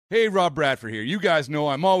Hey, Rob Bradford here. You guys know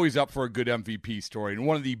I'm always up for a good MVP story, and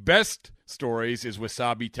one of the best stories is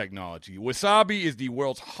Wasabi Technology. Wasabi is the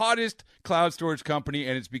world's hottest cloud storage company,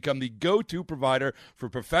 and it's become the go-to provider for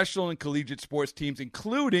professional and collegiate sports teams,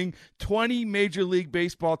 including 20 Major League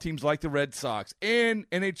Baseball teams like the Red Sox and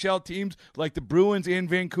NHL teams like the Bruins and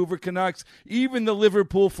Vancouver Canucks. Even the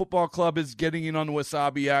Liverpool Football Club is getting in on the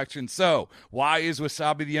Wasabi action. So, why is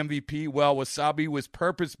Wasabi the MVP? Well, Wasabi was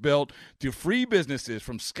purpose-built to free businesses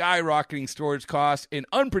from skyrocketing storage costs and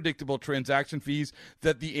unpredictable transaction fees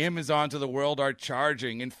that the Amazons of the world are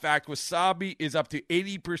charging. In fact, Wasabi is up to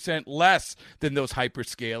 80% less than those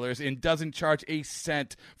hyperscalers and doesn't charge a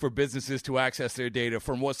cent for businesses to access their data.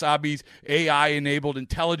 From Wasabi's AI-enabled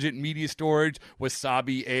intelligent media storage,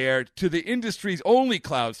 Wasabi Air, to the industry's only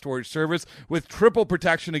cloud storage service with triple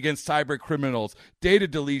protection against cyber criminals, data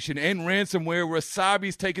deletion, and ransomware,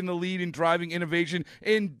 Wasabi's taken the lead in driving innovation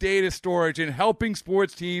in data storage and helping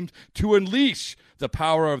sports teams to unleash the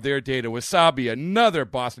power of their data. Wasabi, another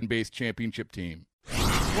Boston-based championship team.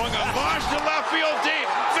 Swung a launch to left field deep.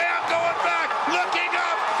 Pham going back, looking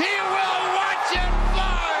up. He will watch it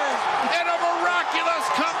fly. And a miraculous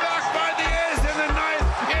comeback by the A's in the ninth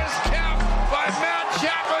is capped by Matt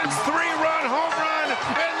Chapman's 3-run home run.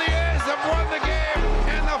 And the A's have won the game.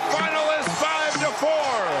 And the final is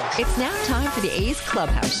 5-4. It's now time for the A's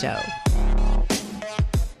Clubhouse Show.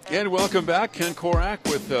 And welcome back. Ken Korak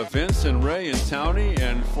with Vince and Ray and Townie,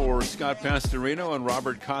 and for Scott Pastorino and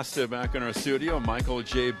Robert Costa back in our studio, Michael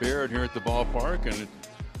J. Baird here at the ballpark. And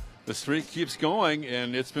the streak keeps going,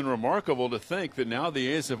 and it's been remarkable to think that now the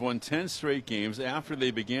A's have won 10 straight games after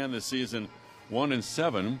they began the season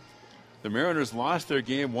 1-7. The Mariners lost their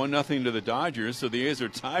game 1-0 to the Dodgers, so the A's are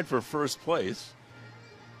tied for first place.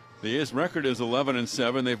 The A's record is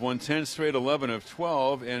 11-7. They've won 10 straight, 11 of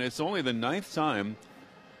 12, and it's only the 9th time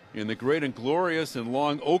in the great and glorious and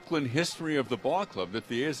long Oakland history of the ball club that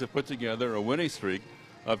the A's have put together a winning streak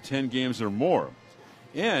of 10 games or more.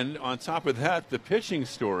 And on top of that, the pitching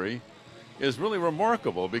story is really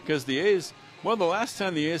remarkable because the A's, well, the last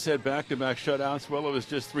time the A's had back-to-back shutouts, well, it was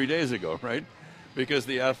just 3 days ago, right? Because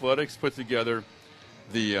the Athletics put together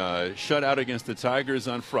the shutout against the Tigers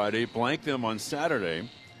on Friday, blanked them on Saturday.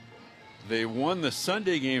 They won the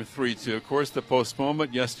Sunday game 3-2, of course, the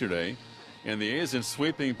postponement yesterday. And the A's in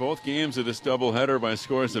sweeping both games of this doubleheader by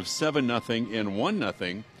scores of 7-0 and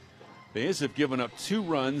 1-0. The A's have given up 2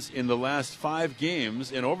 runs in the last 5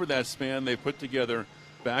 games, and over that span, they put together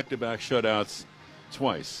back-to-back shutouts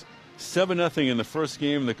twice. 7-0 in the first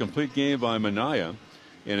game, the complete game by Minaya.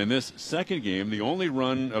 And in this second game, the only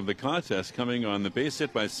run of the contest coming on the base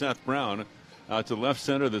hit by Seth Brown out to left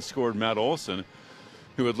center that scored Matt Olson,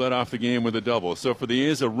 who had led off the game with a double. So for the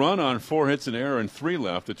A's, a run on 4 hits, an error, and 3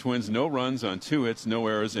 left. The Twins, no runs on 2 hits, no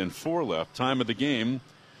errors, and 4 left. Time of the game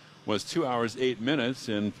was 2 hours, 8 minutes,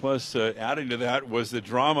 and plus adding to that was the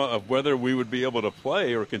drama of whether we would be able to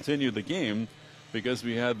play or continue the game because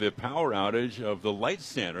we had the power outage of the light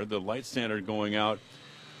standard going out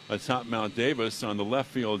atop Mount Davis on the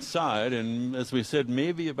left field side. And as we said,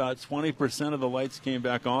 maybe about 20% of the lights came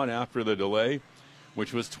back on after the delay,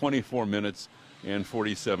 which was 24 minutes and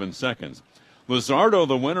 47 seconds. Luzardo,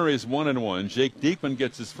 the winner, is 1-1. Jake Diekman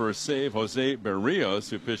gets his first save. Jose Berrios,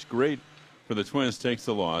 who pitched great for the Twins, takes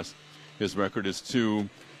the loss. His record is 2-2.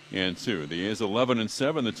 The A's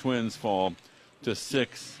 11-7. The Twins fall to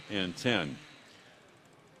 6-10.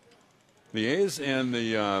 The A's and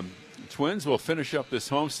the Twins will finish up this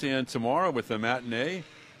homestand tomorrow with a matinee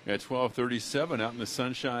at 12:37 out in the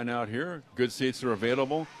sunshine out here. Good seats are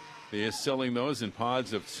available. The A's selling those in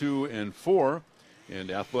pods of 2 and 4. And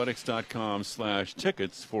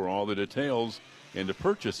athletics.com/tickets for all the details and to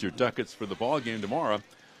purchase your ducats for the ball game tomorrow.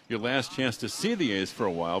 Your last chance to see the A's for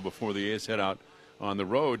a while before the A's head out on the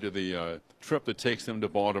road to the trip that takes them to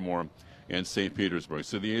Baltimore and St. Petersburg.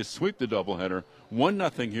 So the A's sweep the doubleheader,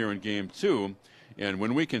 1-0 here in Game 2. And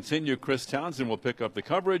when we continue, Chris Townsend will pick up the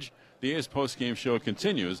coverage. The A's postgame show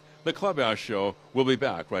continues. The Clubhouse Show will be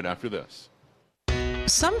back right after this.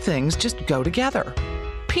 Some things just go together.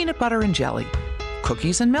 Peanut butter and jelly.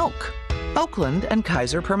 Cookies and milk, Oakland and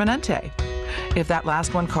Kaiser Permanente. If that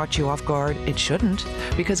last one caught you off guard, it shouldn't,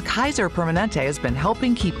 because Kaiser Permanente has been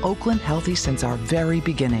helping keep Oakland healthy since our very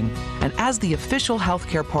beginning. And as the official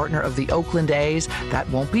healthcare partner of the Oakland A's, that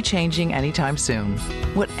won't be changing anytime soon.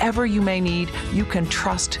 Whatever you may need, you can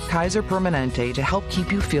trust Kaiser Permanente to help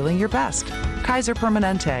keep you feeling your best. Kaiser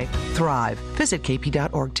Permanente. Thrive. Visit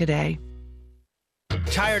kp.org today.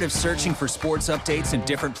 Tired of searching for sports updates in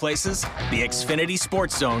different places? The Xfinity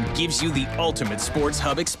Sports Zone gives you the ultimate sports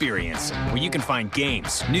hub experience, where you can find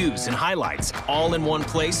games, news, and highlights all in one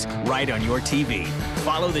place right on your TV.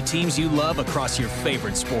 Follow the teams you love across your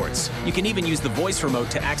favorite sports. You can even use the voice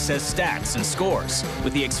remote to access stats and scores.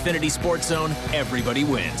 With the Xfinity Sports Zone, everybody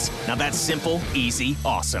wins. Now that's simple, easy,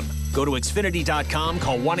 awesome. Go to Xfinity.com,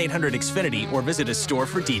 call 1-800-XFINITY, or visit a store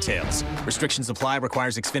for details. Restrictions apply.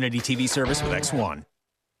 Requires Xfinity TV service with X1.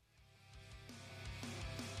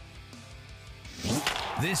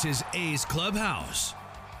 This is A's Clubhouse.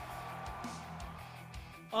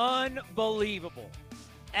 Unbelievable.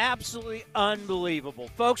 Absolutely unbelievable.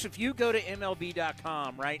 Folks, if you go to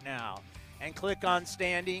MLB.com right now and click on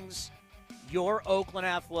standings, your Oakland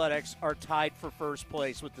Athletics are tied for first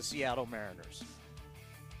place with the Seattle Mariners.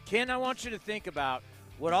 Ken, I want you to think about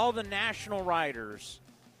what all the national writers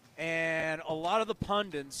and a lot of the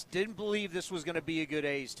pundits didn't believe this was going to be a good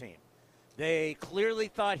A's team. They clearly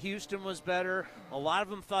thought Houston was better. A lot of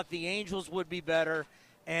them thought the Angels would be better.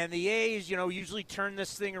 And the A's, usually turn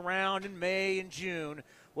this thing around in May and June.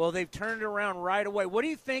 Well, they've turned it around right away. What do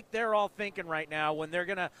you think they're all thinking right now when they're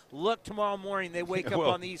going to look tomorrow morning, they wake up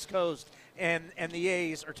on the East Coast, and the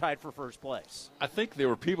A's are tied for first place? I think there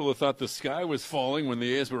were people who thought the sky was falling when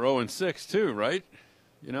the A's were 0-6 too, right?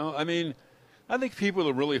 I think people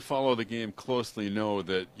who really follow the game closely know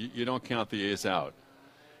that you don't count the A's out.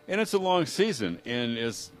 And it's a long season, and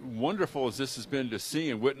as wonderful as this has been to see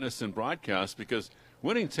and witness and broadcast, because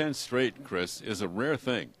winning 10 straight, Chris, is a rare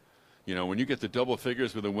thing. When you get to double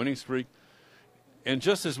figures with a winning streak, and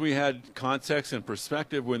just as we had context and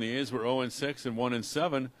perspective when the A's were 0-6 and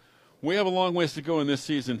 1-7, we have a long ways to go in this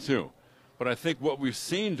season too. But I think what we've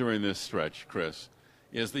seen during this stretch, Chris,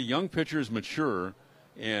 is the young pitchers mature,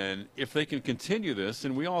 and if they can continue this,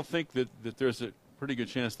 and we all think that there's a pretty good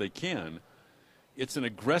chance they can, it's an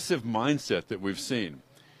aggressive mindset that we've seen.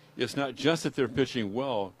 It's not just that they're pitching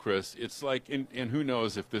well, Chris. It's like, and who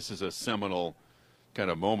knows if this is a seminal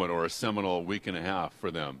kind of moment or a seminal week and a half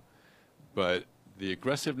for them. But the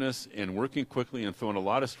aggressiveness and working quickly and throwing a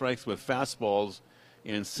lot of strikes with fastballs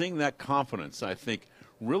and seeing that confidence, I think,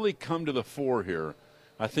 really come to the fore here.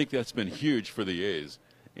 I think that's been huge for the A's.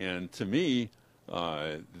 And to me,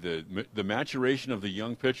 the maturation of the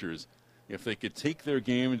young pitchers, if they could take their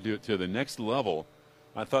game to the next level,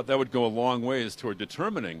 I thought that would go a long ways toward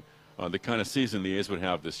determining the kind of season the A's would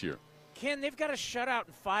have this year. Ken, they've got a shutout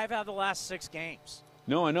in 5 out of the last 6 games.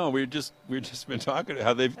 No, I know. We've just been talking about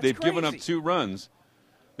how they've given up 2 runs.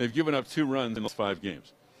 They've given up 2 runs in those 5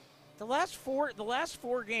 games. The last four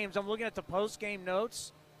games, I'm looking at the post-game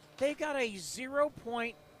notes, they've got a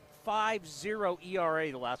 0.50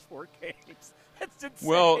 ERA the last 4 games. That's insane.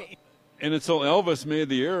 Well, and until Elvis made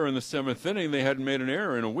the error in the 7th inning, they hadn't made an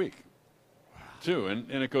error in a week, too.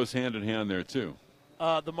 And it goes hand in hand there, too.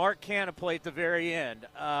 The Mark Canha play at the very end.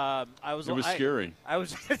 It was scary.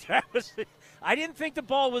 I didn't think the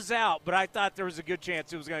ball was out, but I thought there was a good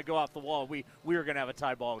chance it was going to go off the wall. We were going to have a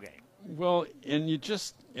tie ball game. Well, and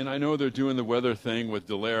I know they're doing the weather thing with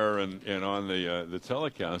Dallaire and on the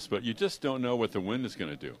telecast, but you just don't know what the wind is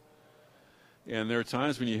going to do. And there are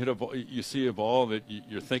times when you hit a ball, you see a ball that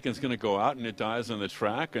you're thinking is going to go out and it dies on the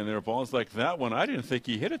track, and there are balls like that one. I didn't think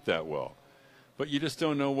he hit it that well. But you just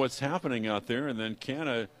don't know what's happening out there. And then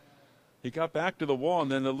Canha, he got back to the wall,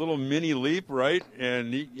 and then the little mini leap, right?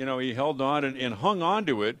 And he held on and hung on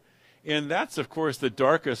to it. And that's, of course, the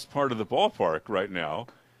darkest part of the ballpark right now,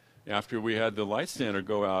 after we had the light standard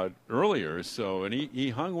go out earlier. So, and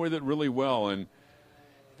he hung with it really well. And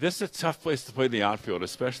this is a tough place to play the outfield,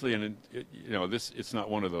 especially in it's not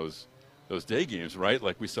one of those day games, right?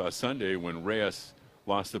 Like we saw Sunday when Reyes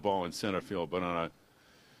lost the ball in center field, but on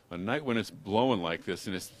a night when it's blowing like this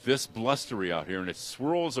and it's this blustery out here and it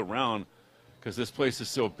swirls around because this place is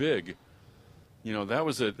so big, that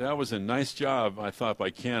was a nice job, I thought, by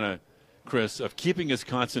Canha, Chris, of keeping his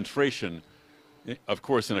concentration, of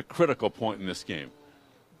course, in a critical point in this game.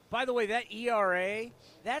 By the way, that ERA,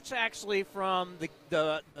 that's actually from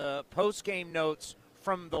the post-game notes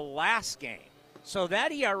from the last game. So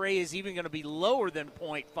that ERA is even going to be lower than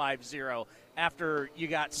 .50 after you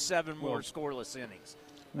got 7 more scoreless innings.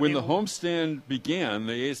 When the homestand began,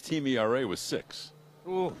 the A's team ERA was 6.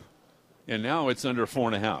 Ooh. And now it's under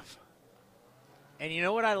 4.5. And you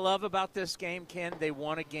know what I love about this game, Ken? They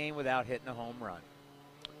won a game without hitting a home run.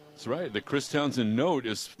 That's right. The Chris Townsend Note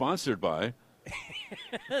is sponsored by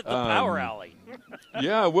the Power Alley.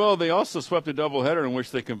 Yeah, well, they also swept a doubleheader in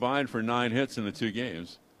which they combined for 9 hits in the 2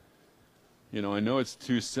 games. I know it's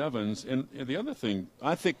 2 sevens. And the other thing,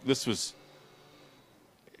 I think this was,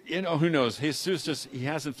 who knows? Jesus he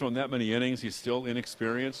hasn't thrown that many innings. He's still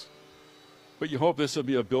inexperienced. But you hope this will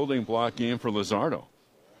be a building block game for Luzardo.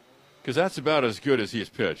 Because that's about as good as he's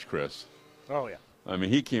pitched, Chris. Oh, yeah. I mean,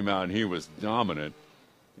 he came out and he was dominant.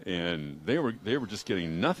 And they were just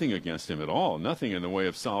getting nothing against him at all. Nothing in the way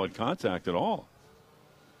of solid contact at all.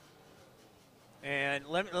 And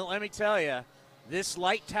let me tell you, this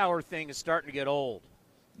light tower thing is starting to get old.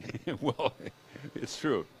 Well, it's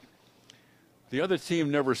true. The other team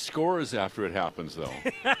never scores after it happens, though.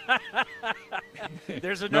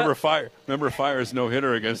 There's remember Fire's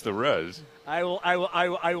no-hitter against the Reds. I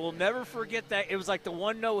will never forget that. It was like the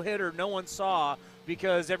one no-hitter no one saw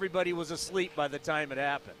because everybody was asleep by the time it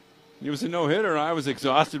happened. It was a no-hitter, and I was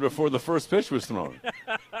exhausted before the first pitch was thrown.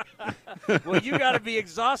 Well, you got to be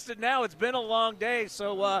exhausted now. It's been a long day,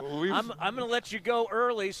 so I'm going to let you go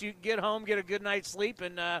early so you can get home, get a good night's sleep,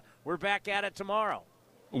 and we're back at it tomorrow.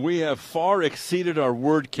 We have far exceeded our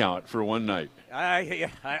word count for one night. I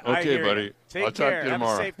okay, hear buddy. You. Take I'll care. talk to you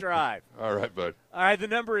tomorrow. Have a safe drive. All right, bud. All right, the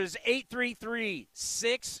number is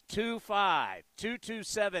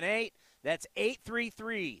 833-625-2278. That's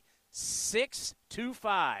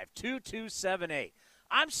 833-625-2278.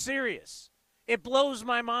 I'm serious. It blows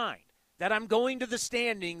my mind that I'm going to the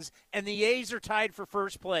standings and the A's are tied for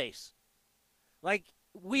first place. Like,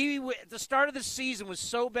 the start of the season was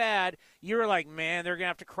so bad, you were like, man, they're going to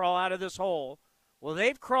have to crawl out of this hole. Well,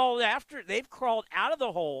 they've crawled out of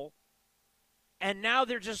the hole, and now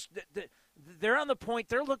they're on the point,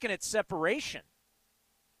 they're looking at separation.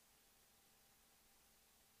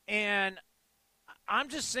 And I'm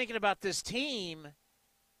just thinking about this team,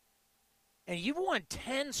 and you've won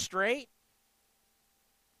 10 straight,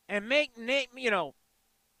 and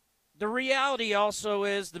the reality also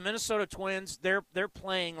is the Minnesota Twins, they're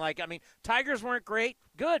playing like, Tigers weren't great.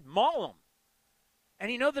 Good, maul them. And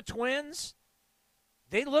the Twins,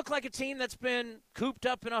 they look like a team that's been cooped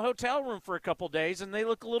up in a hotel room for a couple days, and they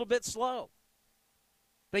look a little bit slow.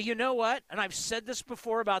 But you know what? And I've said this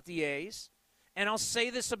before about the A's, and I'll say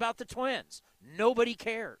this about the Twins. Nobody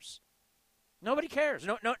cares. Nobody cares.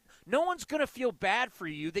 No one's going to feel bad for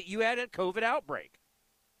you that you had a COVID outbreak.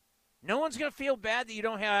 No one's going to feel bad that you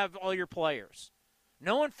don't have all your players.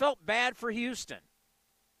 No one felt bad for Houston.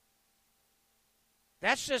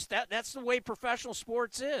 That's just that's the way professional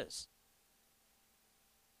sports is.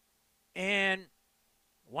 And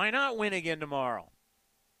why not win again tomorrow?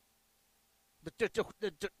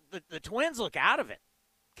 The Twins look out of it.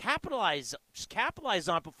 Capitalize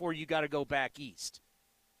on it before you got to go back east.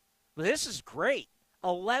 But this is great.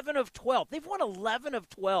 11 of 12. They've won 11 of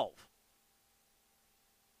 12.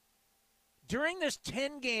 During this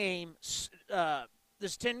 10-game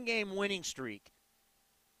winning streak,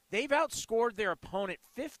 they've outscored their opponent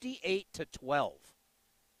 58-12.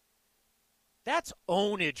 That's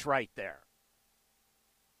ownage right there.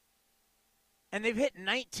 And they've hit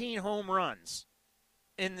 19 home runs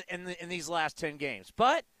in these last 10 games.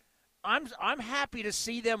 But I'm happy to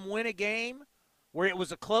see them win a game where it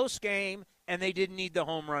was a close game and they didn't need the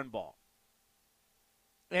home run ball.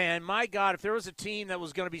 And my God, if there was a team that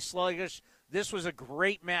was going to be sluggish, this was a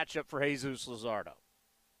great matchup for Jesus Luzardo.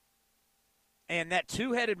 And that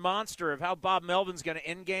two-headed monster of how Bob Melvin's going to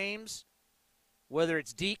end games, whether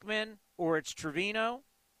it's Diekman or it's Trevino,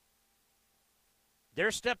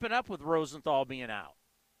 they're stepping up with Rosenthal being out.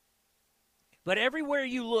 But everywhere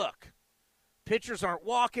you look, pitchers aren't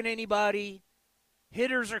walking anybody.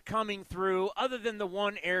 Hitters are coming through. Other than the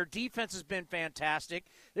one error, defense has been fantastic.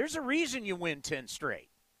 There's a reason you win 10 straight.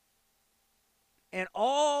 And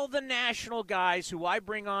all the national guys who I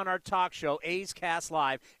bring on our talk show, A's Cast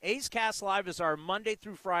Live. A's Cast Live is our Monday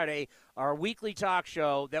through Friday, our weekly talk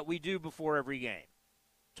show that we do before every game.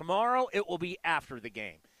 Tomorrow, it will be after the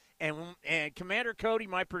game. And Commander Cody,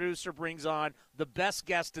 my producer, brings on the best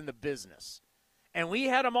guest in the business. And we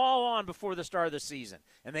had them all on before the start of the season.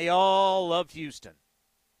 And they all loved Houston.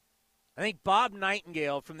 I think Bob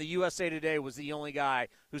Nightingale from the USA Today was the only guy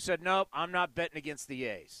who said, nope, I'm not betting against the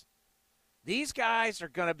A's. These guys are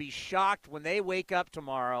going to be shocked when they wake up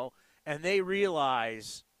tomorrow and they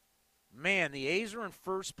realize, man, the A's are in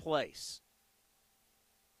first place.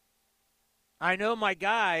 I know my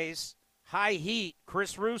guys, High Heat,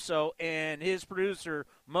 Chris Russo, and his producer,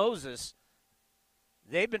 Moses,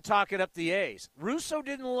 they've been talking up the A's. Russo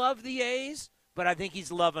didn't love the A's, but I think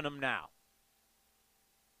he's loving them now.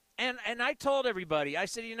 And I told everybody, I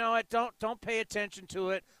said, you know what, don't pay attention to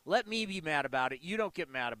it. Let me be mad about it. You don't get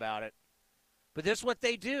mad about it. But this is what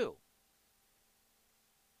they do.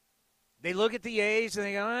 They look at the A's and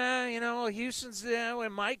they go, Houston's there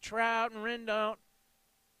and Mike Trout and Rendon.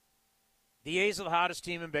 The A's are the hottest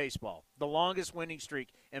team in baseball, the longest winning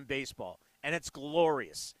streak. in baseball, and it's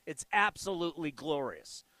glorious. It's absolutely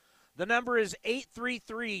glorious. The number is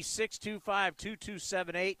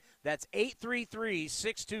 833-625-2278. That's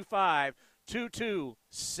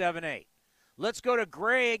 833-625-2278. Let's go to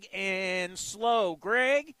Greg in Slow.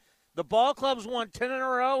 Greg, the ball club's won 10 in a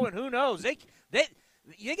row, and who knows? They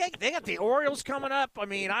got the Orioles coming up. I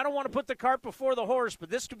mean, I don't want to put the cart before the horse, but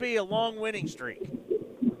this could be a long winning streak.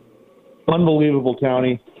 Unbelievable,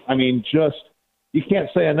 Townie. I mean, you can't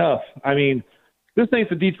say enough. I mean, this ain't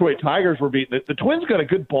the Detroit Tigers we're beating. The Twins got a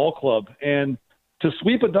good ball club, and to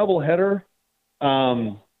sweep a doubleheader,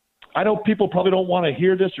 I know people probably don't want to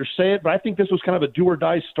hear this or say it, but I think this was kind of a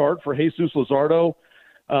do-or-die start for Jesus Luzardo.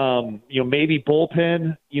 Maybe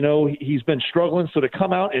bullpen. He's been struggling, so to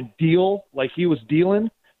come out and deal like he was dealing,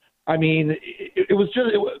 I mean,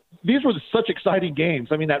 these were such exciting games.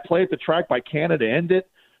 I mean, that play at the track by Canha to end it.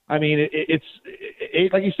 I mean, it's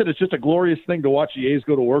like you said, it's just a glorious thing to watch the A's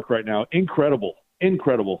go to work right now. Incredible.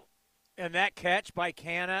 And that catch by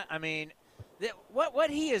Canha, I mean, what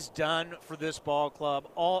he has done for this ball club,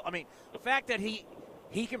 the fact that he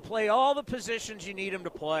can play all the positions you need him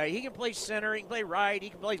to play. He can play center, he can play right, he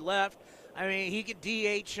can play left. I mean, he can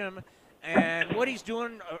DH him. And what he's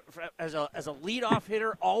doing as a leadoff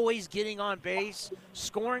hitter, always getting on base,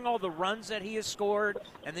 scoring all the runs that he has scored.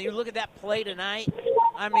 And then you look at that play tonight.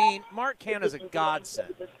 I mean, Mark Canha's a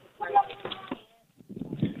godsend.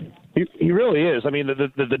 He really is. I mean,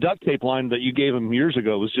 the duct tape line that you gave him years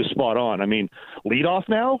ago was just spot on. I mean, leadoff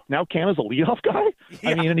now Canha's a leadoff guy?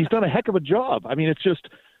 Yeah. I mean, and he's done a heck of a job. I mean, it's just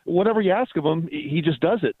whatever you ask of him, he just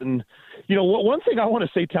does it. And, one thing I want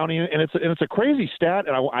to say, Townie, and it's a crazy stat,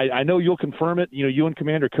 and I know you'll confirm it. You and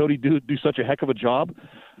Commander Cody do such a heck of a job.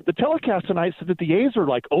 The telecast tonight said that the A's are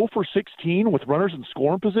like 0 for 16 with runners in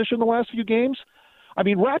scoring position the last few games. I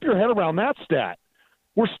mean, wrap your head around that stat.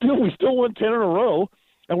 We still won 10 in a row,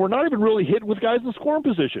 and we're not even really hitting with guys in scoring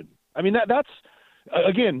position. I mean, that's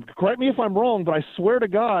again, correct me if I'm wrong, but I swear to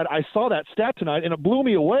God, I saw that stat tonight, and it blew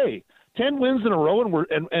me away. 10 wins in a row, and we're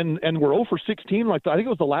 0 for 16. I think it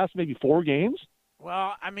was the last maybe 4 games.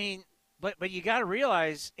 Well, I mean, but you got to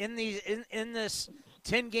realize in this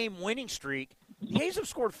 10-game winning streak, the A's have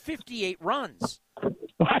scored 58 runs.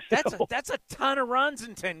 That's a ton of runs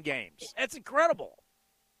in 10 games. That's incredible.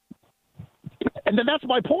 And then that's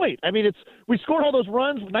my point. I mean, we scored all those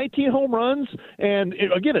runs, 19 home runs, and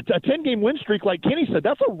again, a 10-game win streak, like Kenny said,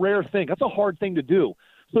 that's a rare thing. That's a hard thing to do.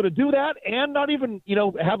 So to do that and not even,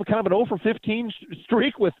 have a kind of an 0 for 15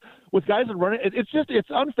 streak with guys that run it, it's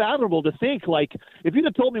unfathomable to think. Like, if you'd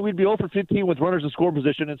have told me we'd be 0 for 15 with runners in scoring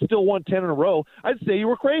position and still won 10 in a row, I'd say you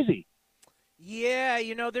were crazy. Yeah,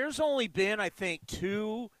 there's only been, I think,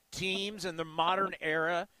 2 teams in the modern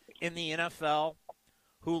era in the NFL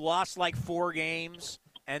who lost like 4 games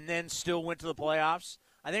and then still went to the playoffs.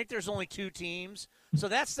 I think there's only 2 teams. So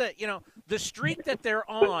that's the streak that they're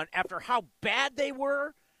on after how bad they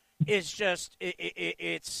were is just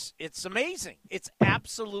it's amazing. It's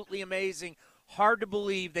absolutely amazing. Hard to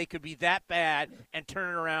believe they could be that bad and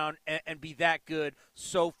turn it around and be that good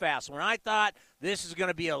so fast. When I thought this is going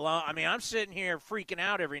to be a long – I mean, I'm sitting here freaking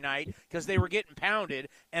out every night because they were getting pounded,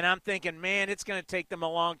 and I'm thinking, man, it's going to take them a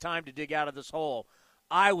long time to dig out of this hole.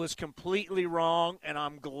 I was completely wrong, and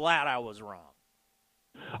I'm glad I was wrong.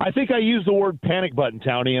 I think I used the word panic button,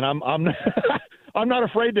 Townie, and I'm I'm not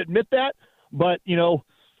afraid to admit that. But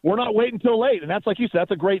we're not waiting until late, and that's like you said,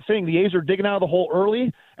 that's a great thing. The A's are digging out of the hole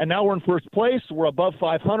early, and now we're in first place. We're above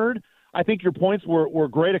 500. I think your points were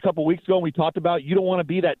great a couple weeks ago. And we talked about you don't want to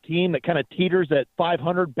be that team that kind of teeters at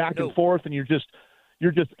 500 back and forth, and you're just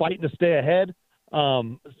fighting to stay ahead.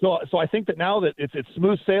 So I think that now that it's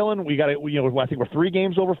smooth sailing, we got it. I think we're 3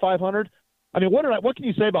 games over 500. I mean, what can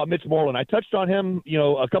you say about Mitch Moreland? I touched on him,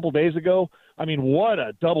 a couple days ago. I mean, what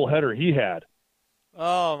a doubleheader he had.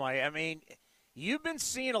 Oh my! I mean, you've been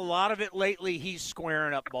seeing a lot of it lately. He's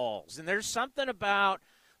squaring up balls, and there's something about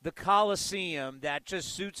the Coliseum that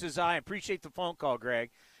just suits his eye. I appreciate the phone call, Greg.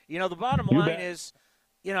 The bottom line is,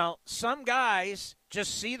 some guys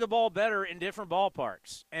just see the ball better in different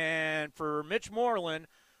ballparks. And for Mitch Moreland,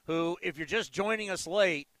 who, if you're just joining us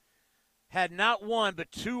late, had not 1 but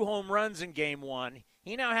 2 home runs in Game 1,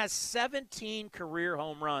 he now has 17 career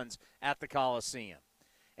home runs at the Coliseum.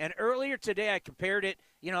 And earlier today I compared it.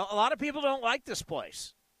 A lot of people don't like this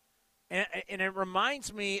place. And it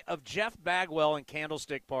reminds me of Jeff Bagwell in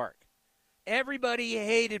Candlestick Park. Everybody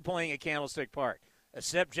hated playing at Candlestick Park,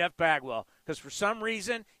 except Jeff Bagwell, because for some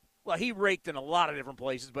reason, well, he raked in a lot of different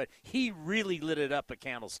places, but he really lit it up at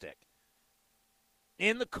Candlestick.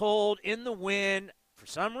 In the cold, in the wind, for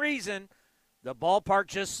some reason, the ballpark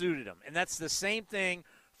just suited him. And that's the same thing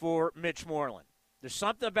for Mitch Moreland. There's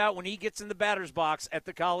something about when he gets in the batter's box at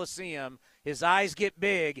the Coliseum, his eyes get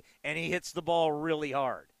big, and he hits the ball really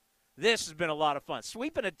hard. This has been a lot of fun.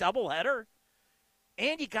 Sweeping a doubleheader,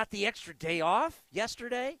 and you got the extra day off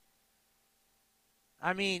yesterday.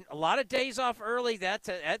 I mean, a lot of days off early,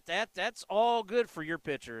 that's all good for your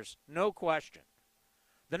pitchers, no question.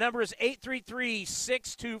 The number is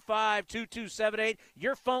 833-625-2278.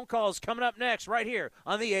 Your phone call is coming up next right here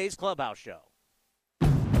on the A's Clubhouse Show.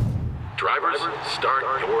 Drivers, start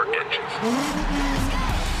your engines.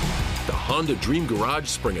 The Honda Dream Garage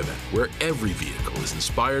Spring Event, where every vehicle is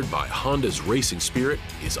inspired by Honda's racing spirit,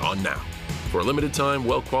 is on now. For a limited time,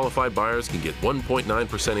 well-qualified buyers can get 1.9%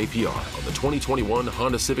 APR on the 2021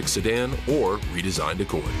 Honda Civic Sedan or redesigned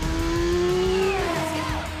Accord.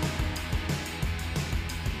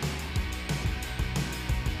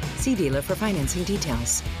 See dealer for financing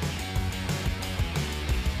details.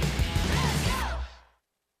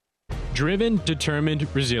 Driven, determined,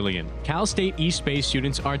 resilient. Cal State East Bay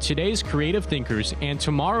students are today's creative thinkers and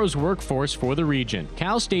tomorrow's workforce for the region.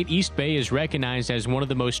 Cal State East Bay is recognized as one of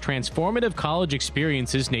the most transformative college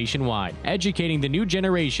experiences nationwide, educating the new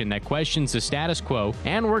generation that questions the status quo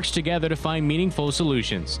and works together to find meaningful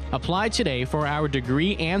solutions. Apply today for our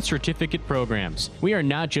degree and certificate programs. We are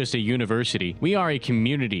not just a university, we are a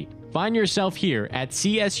community. Find yourself here at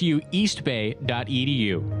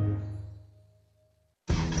csueastbay.edu.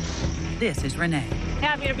 This is Renee.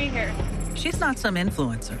 Happy to be here. She's not some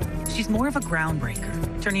influencer. She's more of a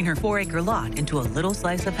groundbreaker, turning her 4-acre lot into a little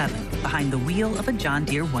slice of heaven behind the wheel of a John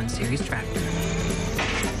Deere 1 Series tractor.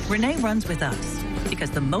 Renee runs with us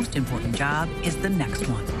because the most important job is the next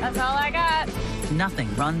one. That's all I got.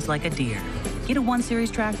 Nothing runs like a Deere. Get a 1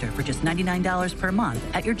 Series tractor for just $99 per month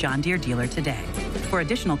at your John Deere dealer today. For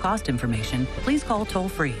additional cost information, please call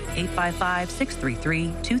toll-free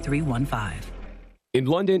 855-633-2315. In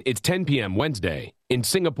London, it's 10 p.m. Wednesday. In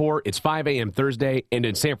Singapore, it's 5 a.m. Thursday. And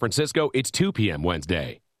in San Francisco, it's 2 p.m.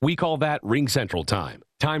 Wednesday. We call that Ring Central Time.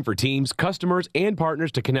 Time for teams, customers, and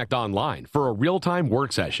partners to connect online for a real-time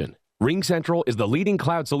work session. Ring Central is the leading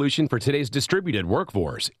cloud solution for today's distributed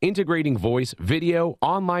workforce, integrating voice, video,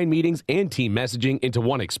 online meetings, and team messaging into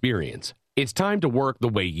one experience. It's time to work the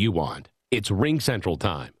way you want. It's Ring Central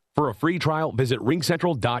Time. For a free trial, visit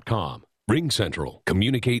ringcentral.com. Ring Central.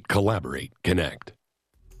 Communicate, collaborate, connect.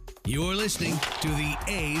 You're listening to the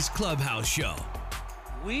A's Clubhouse Show.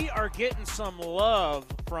 We are getting some love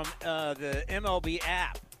from the MLB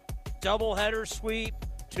app. Doubleheader sweep,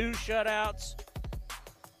 2 shutouts,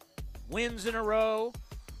 wins in a row.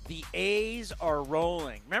 The A's are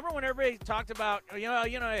rolling. Remember when everybody talked about,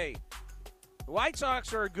 hey, the White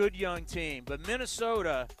Sox are a good young team, but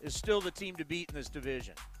Minnesota is still the team to beat in this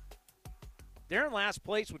division. They're in last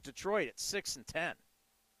place with Detroit at 6-10,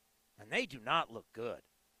 and they do not look good.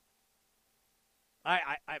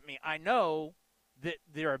 I mean, I know that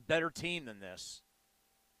they're a better team than this,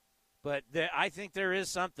 but I think there is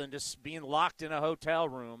something just being locked in a hotel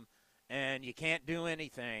room and you can't do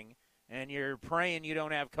anything and you're praying you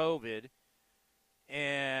don't have COVID.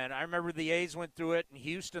 And I remember the A's went through it in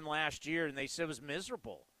Houston last year, and they said it was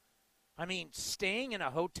miserable. I mean, staying in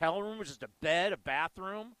a hotel room with just a bed, a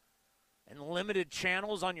bathroom, and limited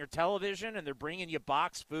channels on your television, and they're bringing you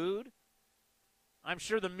box food. I'm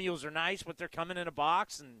sure the meals are nice, but they're coming in a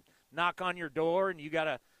box and knock on your door, and you got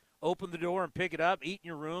to open the door and pick it up, eat in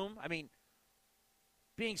your room. I mean,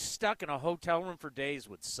 being stuck in a hotel room for days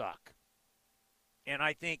would suck. And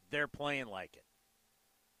I think they're playing like it.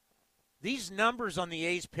 These numbers on the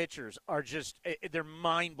A's pitchers are just, they're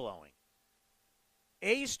mind-blowing.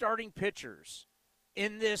 A's starting pitchers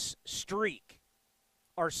in this streak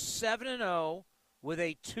are 7-0 with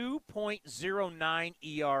a 2.09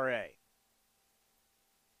 ERA.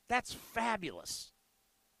 That's fabulous.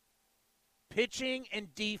 Pitching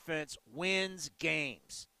and defense wins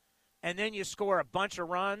games. And then you score a bunch of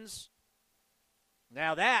runs.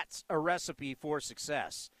 Now that's a recipe for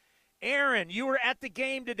success. Aaron, you were at the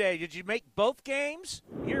game today. Did you make both games?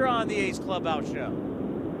 You're on the A's Clubhouse Show.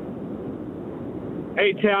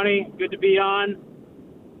 Hey, Townie. Good to be on.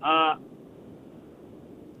 I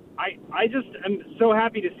just am so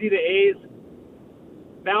happy to see the A's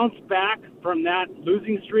bounce back from that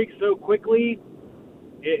losing streak so quickly.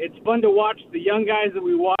 It's fun to watch the young guys that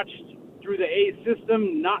we watched through the A's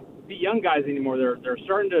system not be young guys anymore. They're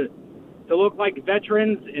starting to look like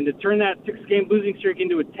veterans, and to turn that 6-game losing streak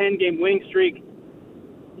into a 10-game winning streak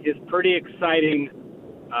is pretty exciting.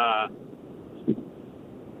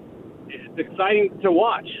 It's exciting to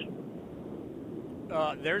watch.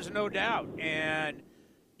 There's no doubt. And,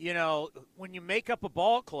 you know, when you make up a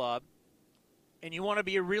ball club and you want to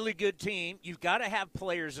be a really good team, you've got to have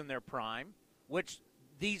players in their prime. which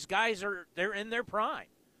these guys they're in their prime.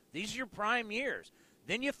 These are your prime years.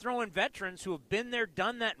 Then you throw in veterans who have been there,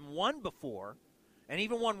 done that, and won before, and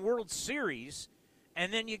even won World Series.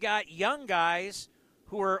 And then you got young guys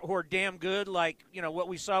who are damn good, like, you know, what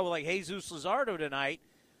we saw with like Jesus Luzardo tonight.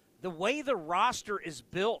 The way the roster is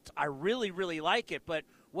built, I really, really like it. But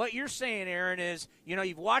what you're saying, Aaron, is, you know,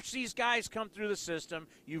 you've watched these guys come through the system,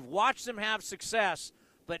 you've watched them have success,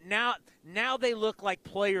 but now they look like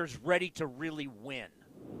players ready to really win.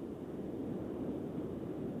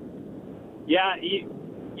 Yeah,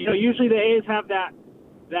 you know, usually the A's have that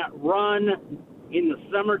run in the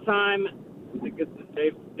summertime because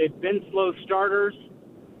they've been slow starters,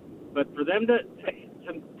 but for them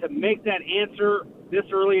to make that answer this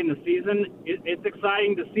early in the season, it's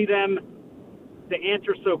exciting to see them to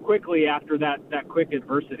answer so quickly after that quick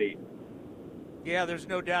adversity. Yeah, there's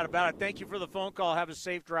no doubt about it. Thank you for the phone call. Have a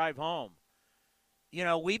safe drive home. You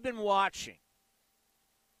know, we've been watching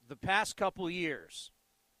the past couple years.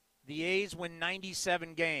 The A's win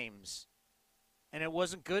 97 games, and it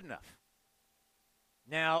wasn't good enough.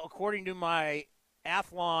 Now, according to my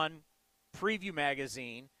Athlon preview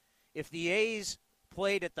magazine, if the A's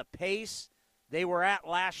played at the pace they were at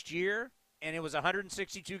last year, and it was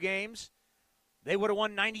 162 games, they would have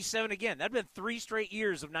won 97 again. That would have been 3 straight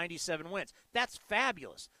years of 97 wins. That's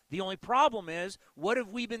fabulous. The only problem is, what have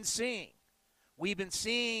we been seeing? We've been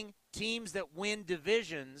seeing teams that win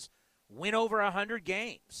divisions win over 100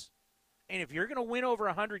 games. And if you're going to win over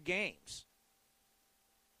 100 games,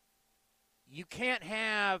 you can't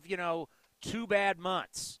have, 2 bad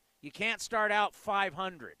months. You can't start out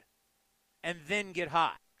 500 and then get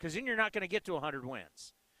hot, because then you're not going to get to 100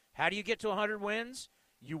 wins. How do you get to 100 wins?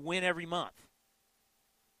 You win every month.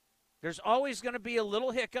 There's always going to be a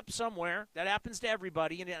little hiccup somewhere. That happens to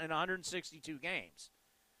everybody in 162 games.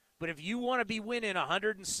 But if you want to be winning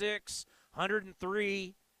 106,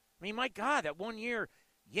 103, I mean, my God, that one year,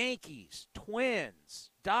 Yankees, Twins,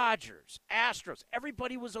 Dodgers, Astros,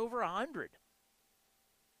 everybody was over 100.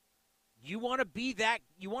 You want to be that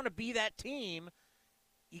team,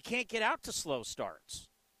 you can't get out to slow starts.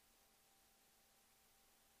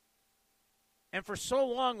 And for so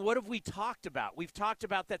long, what have we talked about? We've talked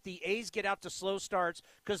about that the A's get out to slow starts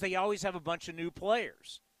because they always have a bunch of new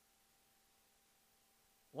players.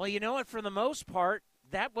 Well, you know what? For the most part,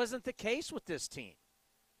 that wasn't the case with this team.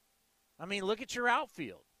 I mean, look at your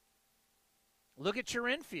outfield. Look at your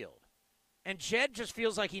infield. And Jed just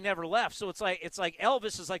feels like he never left. So it's like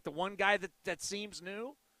Elvis is like the one guy that seems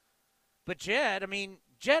new. But Jed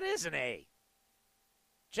is an A.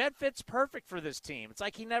 Jed fits perfect for this team. It's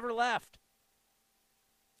like he never left.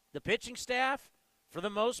 The pitching staff, for the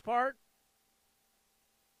most part,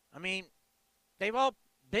 I mean, they've all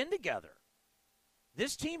been together.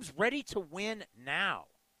 This team's ready to win now.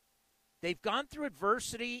 They've gone through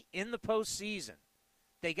adversity in the postseason.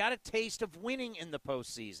 They got a taste of winning in the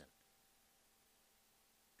postseason.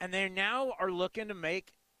 And they now are looking to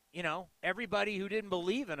make, everybody who didn't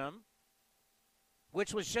believe in them,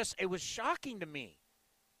 which was it was shocking to me.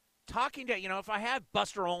 Talking to, if I had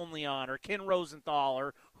Buster Olney on or Ken Rosenthal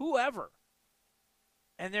or whoever,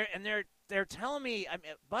 and they're telling me,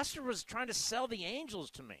 Buster was trying to sell the Angels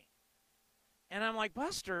to me. And I'm like,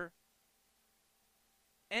 Buster,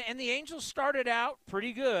 and the Angels started out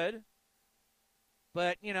pretty good,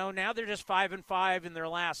 but, now they're just 5-5 in their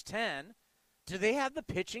last 10. Do they have the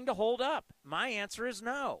pitching to hold up? My answer is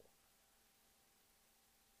no.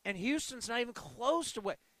 And Houston's not even close to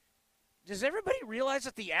what. Does everybody realize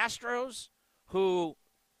that the Astros, who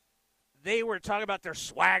they were talking about their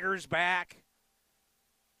swaggers back,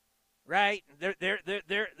 right?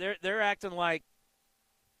 They're acting like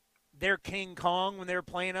they're King Kong when they were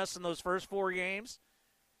playing us in those first 4 games.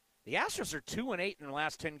 The Astros are 2-8 in their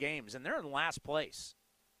last 10 games, and they're in last place.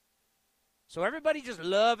 So everybody just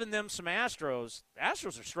loving them some Astros. The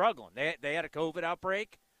Astros are struggling. They had a COVID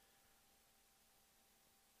outbreak,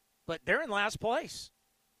 but they're in last place.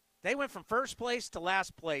 They went from first place to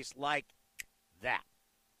last place like that.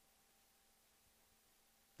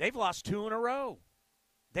 They've lost 2 in a row.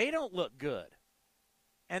 They don't look good.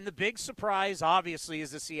 And the big surprise, obviously,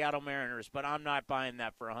 is the Seattle Mariners, but I'm not buying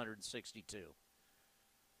that for 162.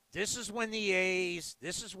 This is when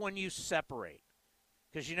you separate.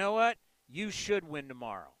 Because you know what? You should win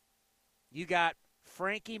tomorrow. You got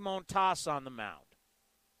Frankie Montas on the mound.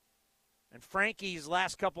 And Frankie's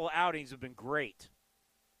last couple of outings have been great.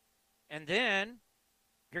 And then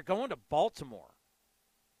you're going to Baltimore.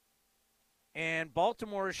 And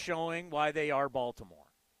Baltimore is showing why they are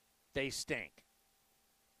Baltimore. They stink.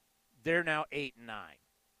 They're now 8-9.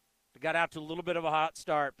 They got out to a little bit of a hot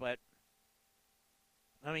start, but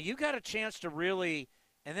I mean, you got a chance to really,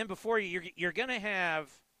 and then before you're going to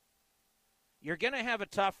have a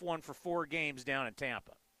tough one for 4 games down in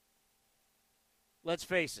Tampa. Let's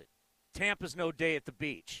face it, Tampa's no day at the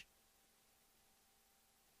beach.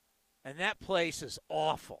 And that place is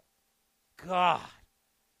awful. God.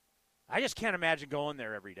 I just can't imagine going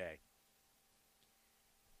there every day.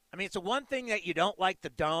 I mean, it's the one thing that you don't like the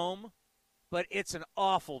dome, but it's an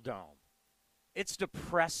awful dome. It's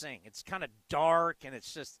depressing. It's kind of dark, and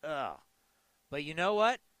it's just, ugh. But you know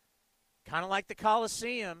what? Kind of like the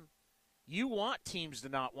Coliseum, you want teams to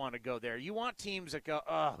not want to go there. You want teams that go,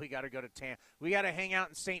 oh, we got to go to Tampa. We got to hang out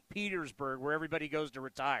in St. Petersburg where everybody goes to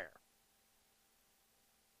retire.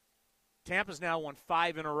 Tampa's now won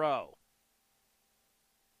 5 in a row.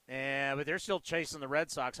 But they're still chasing the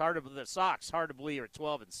Red Sox. Hard to believe, are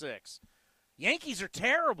 12-6. Yankees are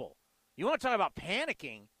terrible. You want to talk about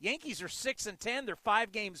panicking? Yankees are 6-10. They're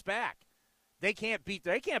 5 games back. They can't beat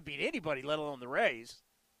anybody, let alone the Rays.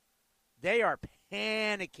 They are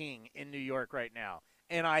panicking in New York right now,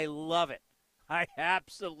 and I love it. I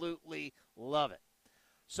absolutely love it.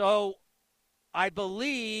 So I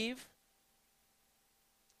believe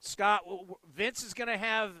Scott Vince is going to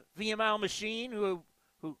have VML Machine who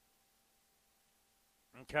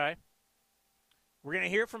okay. We're going to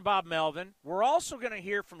hear from Bob Melvin. We're also going to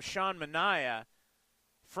hear from Sean Manaea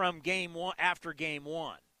from Game 1 after Game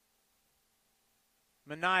 1.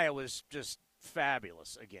 Manaea was just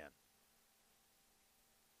fabulous again.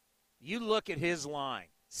 You look at his line.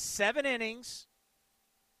 7 innings,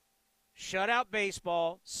 shutout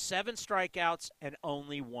baseball, 7 strikeouts, and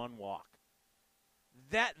only 1 walk.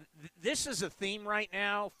 This is a theme right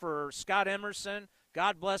now for Scott Emerson.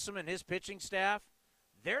 God bless him and his pitching staff.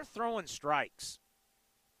 They're throwing strikes.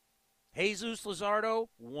 Jesus Luzardo,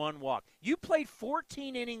 1 walk. You played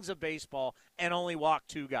 14 innings of baseball and only walked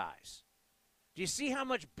 2 guys. Do you see how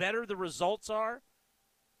much better the results are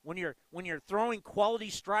when you're throwing quality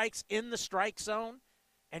strikes in the strike zone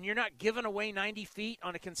and you're not giving away 90 feet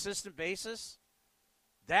on a consistent basis?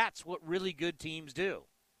 That's what really good teams do.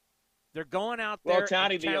 They're going out there. Well,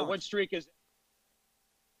 Tony, the win streak is.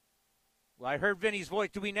 Well, I heard Vinny's voice.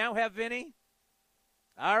 Do we now have Vinny?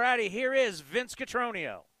 All righty, here is Vince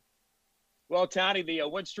Cotroneo. Well, Tony, the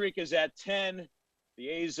win streak is at 10. The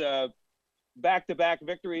A's back-to-back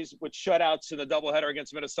victories with shutouts in the doubleheader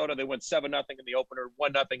against Minnesota. They went 7-0 in the opener,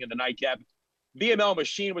 1-0 in the nightcap. VML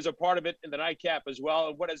Machine was a part of it in the nightcap as well.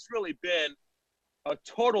 And what has really been a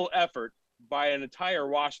total effort by an entire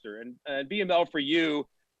roster. And VML, for you,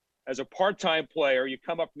 as a part-time player, you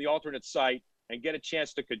come up from the alternate site and get a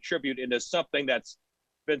chance to contribute into something that's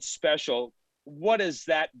been special. What has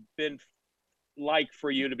that been like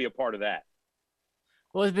for you to be a part of that?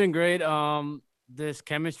 Well, it's been great. This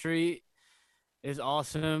chemistry is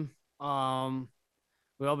awesome. We've all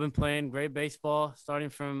been playing great baseball, starting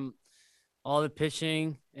from all the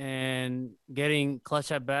pitching and getting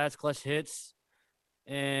clutch at-bats, clutch hits.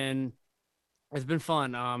 And it's been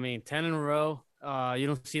fun. 10 in a row. You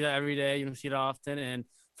don't see that every day. You don't see it often. And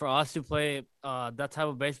for us to play that type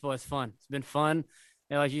of baseball is fun. It's been fun.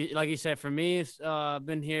 And like you said, for me, it's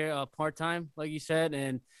been here part-time, like you said,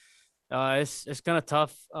 and it's kind of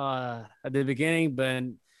tough at the beginning, but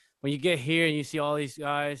when you get here and you see all these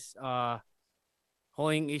guys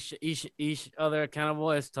holding each other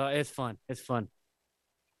accountable, it's fun. It's fun.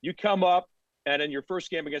 You come up, and in your first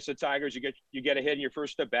game against the Tigers, you get a hit in your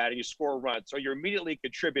first at bat, and you score a run. So you're immediately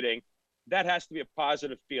contributing. That has to be a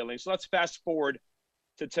positive feeling. So let's fast forward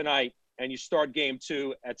to tonight, and you start Game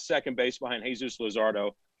 2 at second base behind Jesus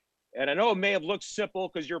Luzardo. And I know it may have looked simple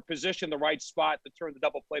because you're positioned the right spot to turn the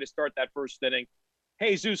double play to start that first inning.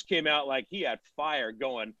 Jesus came out like he had fire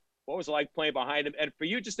going. What was it like playing behind him? And for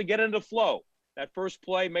you just to get into the flow, that first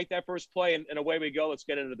play, make that first play, and away we go. Let's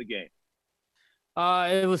get into the game.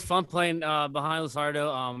 It was fun playing behind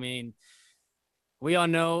Luzardo. We all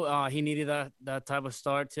know he needed that type of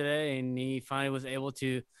start today, and he finally was able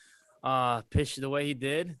to pitch the way he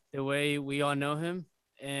did, the way we all know him,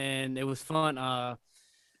 and it was fun.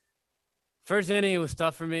 First inning, it was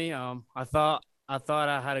tough for me. I thought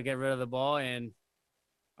I had to get rid of the ball, and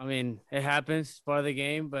it happens, it's part of the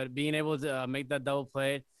game. But being able to make that double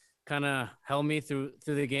play kind of held me through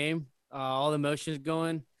the game. All the motions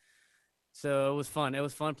going, so it was fun. It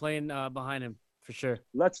was fun playing behind him for sure.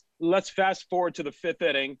 Let's fast forward to the 5th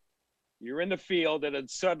inning. You're in the field, and then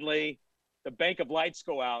suddenly the bank of lights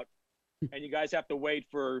go out, and you guys have to wait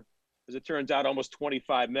for, as it turns out, almost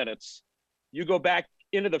 25 minutes. You go back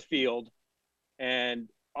into the field, and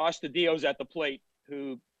Astudillo's at the plate,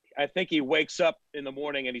 who I think he wakes up in the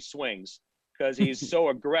morning and he swings because he's so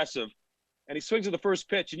aggressive. And he swings at the first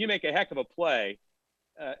pitch, and you make a heck of a play.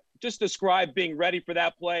 Just describe being ready for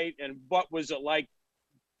that play, and what was it like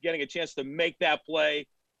getting a chance to make that play,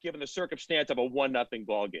 given the circumstance of a 1-0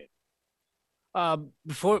 ball game?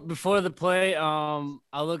 Before the play,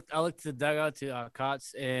 I looked to the dugout to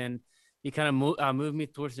Kotz, and he kind of moved me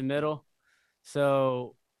towards the middle.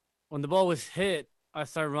 So when the ball was hit, I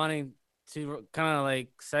started running to kind of like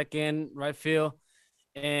second, right field.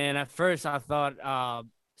 And at first, I thought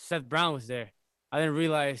Seth Brown was there. I didn't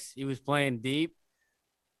realize he was playing deep.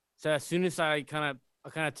 So as soon as I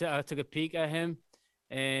took a peek at him,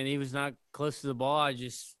 and he was not close to the ball, I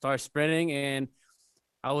just started sprinting, and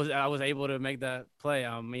I was able to make that play.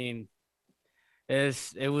 I mean,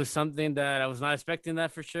 it was something that I was not expecting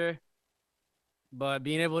that for sure. But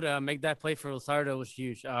being able to make that play for Luzardo was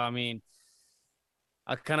huge. I mean,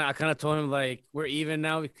 I kind of told him, like, we're even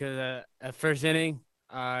now, because at first inning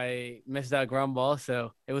I missed that ground ball,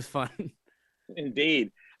 so it was fun.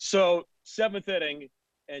 Indeed. So 7th inning,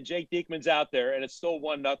 and Jake Diekman's out there, and it's still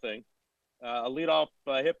 1-0. A leadoff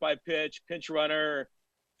hit by pitch, pinch runner,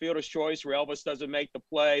 fielder's choice where Elvis doesn't make the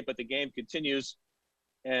play, but the game continues,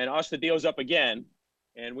 and Astudillo's up again.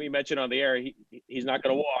 And we mentioned on the air, he's not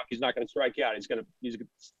going to walk. He's not going to strike out. He's going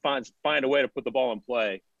to find a way to put the ball in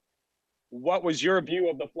play. What was your view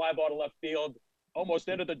of the fly ball to left field, almost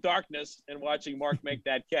into the darkness, and watching Mark make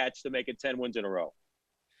that catch to make it 10 wins in a row?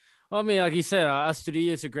 Well, I mean, like you said,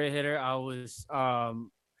 Astudillo is a great hitter. I was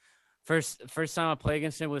first time I played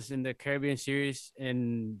against him was in the Caribbean Series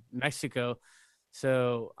in Mexico,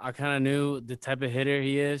 so I kind of knew the type of hitter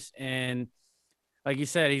he is. And like you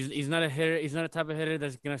said, he's not a hitter. He's not a type of hitter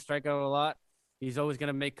that's going to strike out a lot. He's always going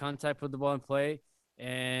to make contact, put the ball in play.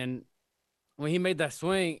 And when he made that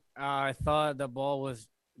swing, I thought the ball was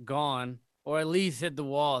gone, or at least hit the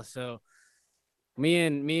wall. So me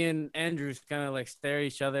and Andrews kind of like stare at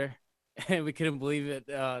each other, and we couldn't believe it.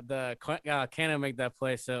 The Cannon make that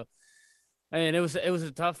play. So I mean, it was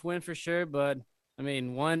a tough win for sure. But I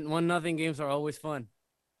mean, 1-0 games are always fun.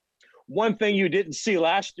 One thing you didn't see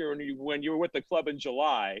last year when you were with the club in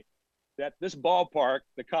July, that this ballpark,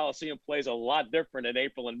 the Coliseum, plays a lot different in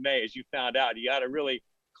April and May, as you found out. You got to really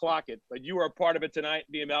clock it. But you were a part of it tonight,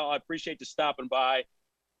 BML. I appreciate you stopping by.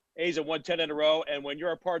 A's at 110 in a row, and when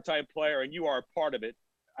you're a part-time player and you are a part of it,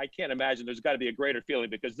 I can't imagine there's got to be a greater feeling,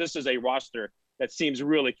 because this is a roster that seems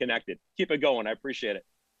really connected. Keep it going. I appreciate it.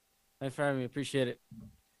 Thanks for having me. Appreciate it.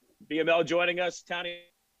 BML joining us. Townie.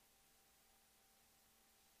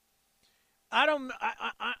 I'm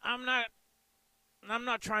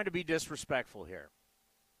not trying to be disrespectful here,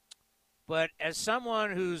 but as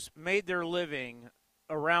someone who's made their living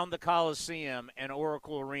around the Coliseum and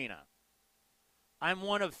Oracle Arena, I'm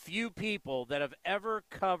one of few people that have ever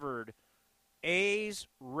covered A's,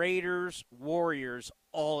 Raiders, Warriors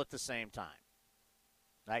all at the same time.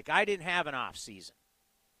 Like, I didn't have an off season.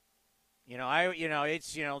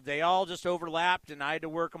 They all just overlapped, and I had to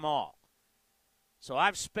work them all. So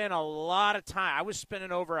I've spent a lot of time. I was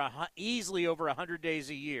spending easily over 100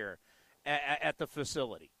 days a year at the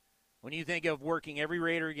facility. When you think of working every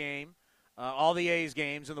Raider game, all the A's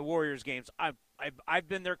games and the Warriors games, I've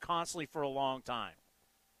been there constantly for a long time.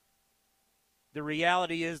 The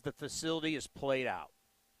reality is the facility is played out.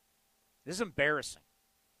 This is embarrassing.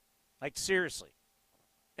 Like, seriously,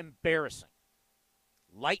 embarrassing.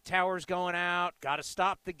 Light towers going out, got to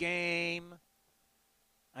stop the game.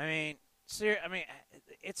 I mean,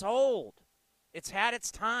 it's old. It's had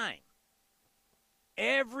its time.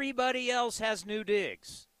 Everybody else has new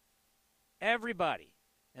digs. Everybody.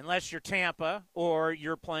 Unless you're Tampa or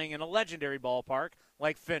you're playing in a legendary ballpark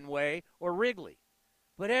like Fenway or Wrigley.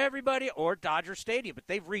 But everybody, or Dodger Stadium, but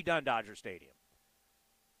they've redone Dodger Stadium.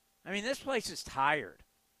 I mean, this place is tired.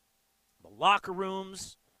 The locker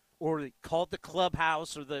rooms, or call it the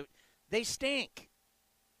clubhouse, they stink.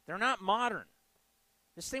 They're not modern.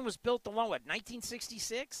 This thing was built along,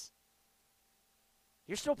 1966?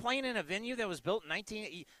 You're still playing in a venue that was built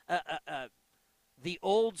in the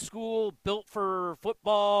old school, built for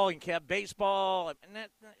football and kept baseball. And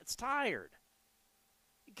it's tired.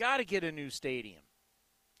 You got to get a new stadium.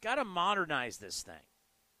 Got to modernize this thing.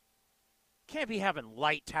 Can't be having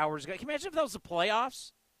light towers. Can you imagine if that was the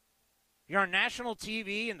playoffs? You're on national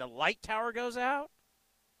TV and the light tower goes out?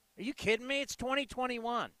 Are you kidding me? It's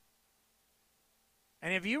 2021.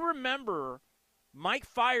 And if you remember Mike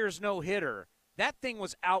Fiers' no-hitter, that thing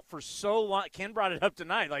was out for so long. Ken brought it up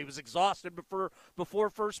tonight. Like, he was exhausted before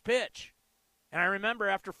first pitch. And I remember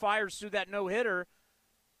after Fiers threw that no-hitter,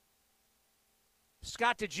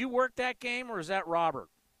 Scott, did you work that game, or is that Robert?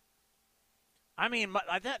 I mean,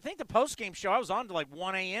 I think the post-game show, I was on to like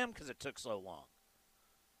 1 a.m. because it took so long.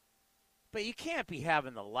 But you can't be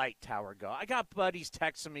having the light tower go. I got buddies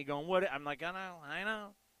texting me going, what? I'm like, I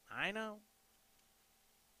know.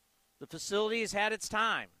 The facility has had its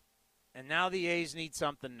time, and now the A's need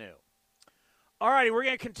something new. All righty, we're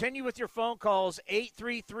going to continue with your phone calls,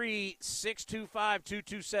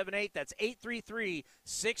 833-625-2278. That's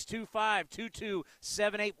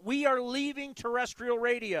 833-625-2278. We are leaving terrestrial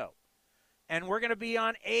radio, and we're going to be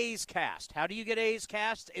on A's Cast. How do you get A's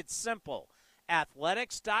Cast? It's simple.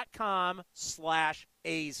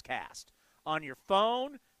 Athletics.com/A's Cast. On your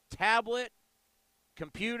phone, tablet,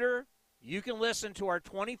 computer, you can listen to our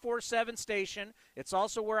 24/7 station. It's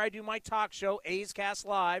also where I do my talk show, A's Cast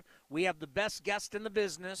Live. We have the best guest in the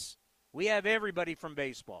business. We have everybody from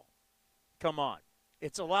baseball. Come on.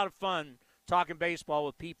 It's a lot of fun talking baseball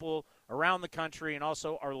with people around the country and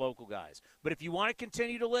also our local guys. But if you want to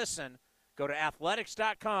continue to listen, go to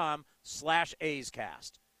athletics.com/A's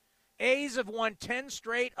Cast. A's have won 10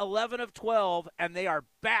 straight, 11 of 12, and they are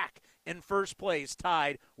back in first place,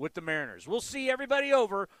 tied with the Mariners. We'll see everybody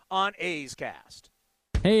over on A's Cast.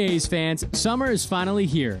 Hey A's fans, summer is finally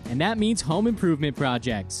here, and that means home improvement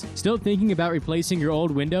projects. Still thinking about replacing your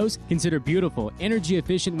old windows? Consider beautiful,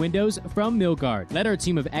 energy-efficient windows from Milgard. Let our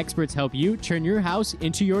team of experts help you turn your house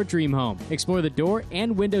into your dream home. Explore the door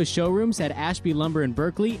and window showrooms at Ashby Lumber in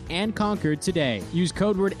Berkeley and Concord today. Use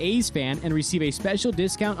code word A'sFan and receive a special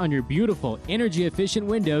discount on your beautiful, energy-efficient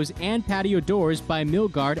windows and patio doors by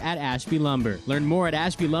Milgard at Ashby Lumber. Learn more at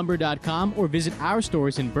ashbylumber.com or visit our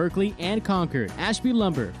stores in Berkeley and Concord. Ashby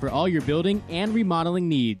Lumber, for all your building and remodeling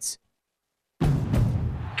needs.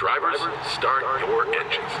 Drivers, start your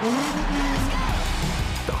engines.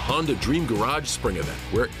 The Honda Dream Garage Spring Event,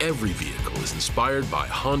 where every vehicle is inspired by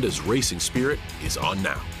Honda's racing spirit, is on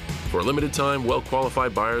now. For a limited time,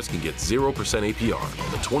 well-qualified buyers can get 0% APR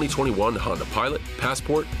on the 2021 Honda Pilot,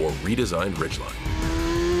 Passport, or redesigned Ridgeline.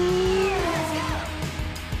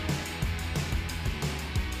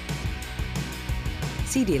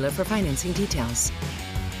 See dealer for financing details.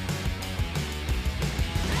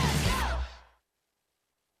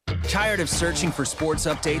 Tired of searching for sports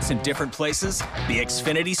updates in different places? The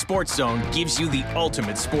Xfinity Sports Zone gives you the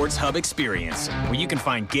ultimate sports hub experience, where you can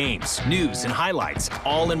find games, news, and highlights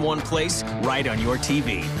all in one place, right on your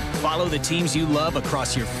TV. Follow the teams you love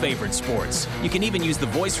across your favorite sports. You can even use the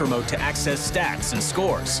voice remote to access stats and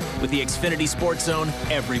scores. With the Xfinity Sports Zone,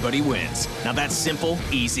 everybody wins. Now that's simple,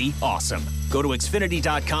 easy, awesome. Go to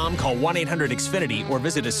Xfinity.com, call 1-800-XFINITY, or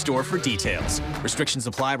visit a store for details. Restrictions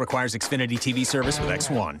apply. Requires Xfinity TV service with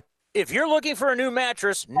X1. If you're looking for a new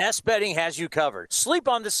mattress, Nest Bedding has you covered. Sleep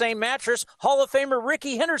on the same mattress Hall of Famer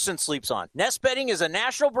Ricky Henderson sleeps on. Nest Bedding is a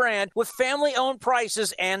national brand with family-owned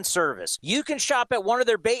prices and service. You can shop at one of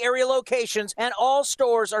their Bay Area locations, and all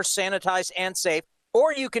stores are sanitized and safe.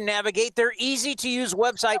 Or you can navigate their easy-to-use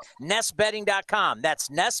website, nestbedding.com. That's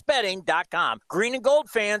nestbedding.com. Green and gold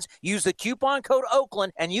fans, use the coupon code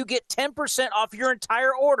Oakland, and you get 10% off your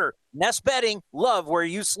entire order. Nest Bedding, love where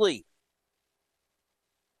you sleep.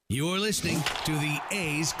 You're listening to the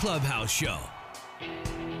A's Clubhouse Show.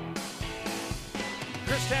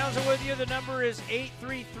 Chris Townsend with you. The number is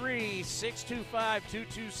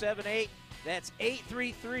 833-625-2278. That's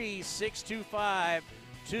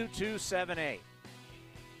 833-625-2278.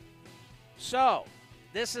 So,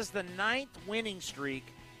 this is the 9th winning streak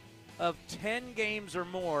of 10 games or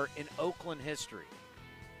more in Oakland history.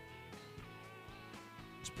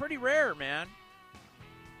 It's pretty rare, man.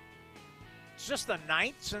 It's just the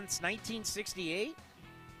 9th since 1968.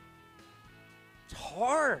 It's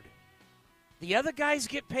hard. The other guys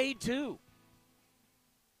get paid too.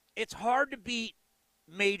 It's hard to beat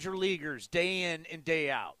major leaguers day in and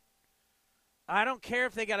day out. I don't care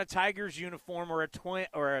if they got a Tigers uniform or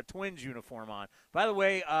a Twins uniform on. By the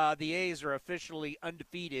way, the A's are officially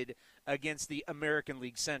undefeated against the American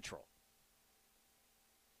League Central.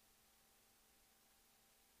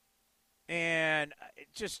 And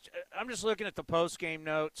I'm just looking at the post-game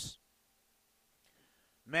notes.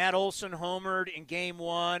 Matt Olson homered in Game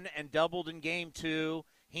 1 and doubled in Game 2.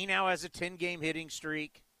 He now has a 10-game hitting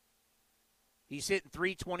streak. He's hitting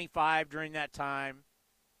 .325 during that time.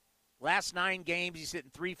 Last 9 games, he's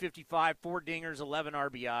hitting .355, 4 dingers, 11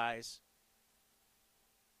 RBIs.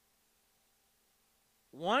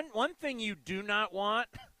 One thing you do not want.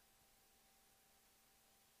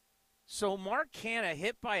 So Mark Canha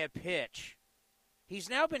hit by a pitch. He's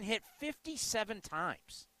now been hit 57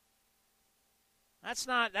 times. That's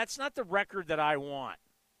not the record that I want.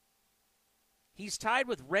 He's tied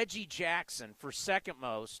with Reggie Jackson for second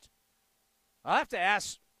most. I'll have to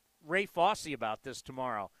ask Ray Fosse about this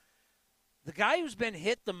tomorrow. The guy who's been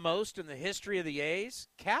hit the most in the history of the A's,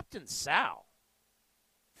 Captain Sal.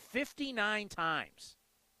 59 times.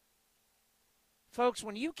 Folks,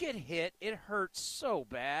 when you get hit, it hurts so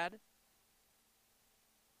bad.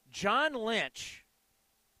 John Lynch,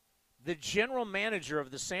 the general manager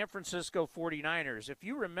of the San Francisco 49ers, if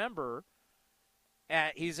you remember,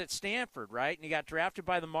 he's at Stanford, right? And he got drafted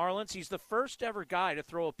by the Marlins. He's the first ever guy to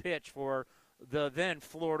throw a pitch for the then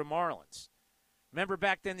Florida Marlins. Remember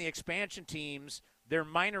back then the expansion teams, their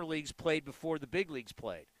minor leagues played before the big leagues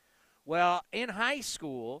played. Well, in high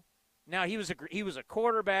school, now he was a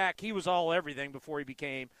quarterback. He was all everything before he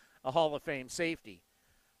became a Hall of Fame safety.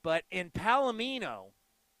 But in Palomino,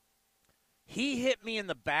 he hit me in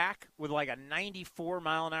the back with like a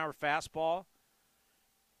 94-mile-an-hour fastball.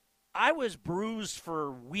 I was bruised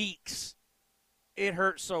for weeks. It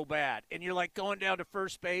hurt so bad. And you're like going down to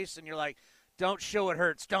first base, and you're like, don't show it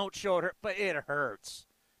hurts. Don't show it hurts. But it hurts.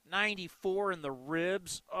 94 in the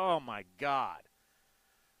ribs. Oh, my God.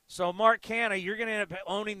 So, Mark Canha, you're going to end up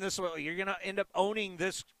owning this. You're going to end up owning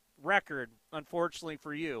this record, unfortunately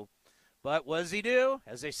for you. But what does he do?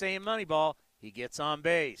 As they say in Moneyball, he gets on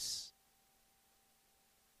base.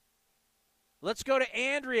 Let's go to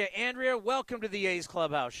Andrea. Andrea, welcome to the A's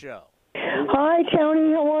Clubhouse Show. Hi,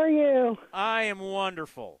 Tony. How are you? I am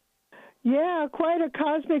wonderful. Yeah, quite a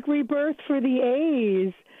cosmic rebirth for the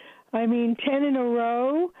A's. I mean, 10 in a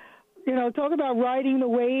row. You know, talk about riding the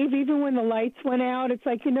wave. Even when the lights went out, it's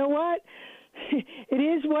like, you know what? It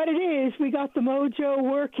is what it is. We got the mojo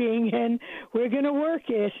working, and we're going to work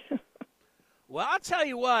it. Well, I'll tell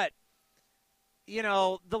you what. You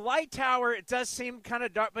know, the light tower, it does seem kind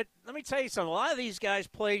of dark. But let me tell you something. A lot of these guys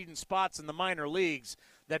played in spots in the minor leagues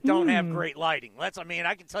that don't have great lighting. I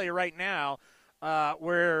can tell you right now,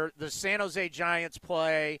 where the San Jose Giants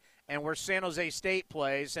play and where San Jose State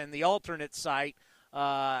plays and the alternate site,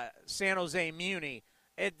 San Jose Muni,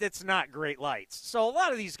 it's not great lights. So a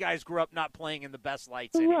lot of these guys grew up not playing in the best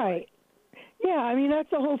lights anyway. Right. Yeah, I mean, that's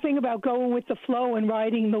the whole thing about going with the flow and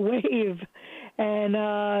riding the wave. And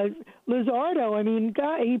Luzardo, I mean,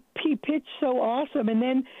 he pitched so awesome. And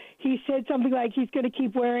then he said something like he's going to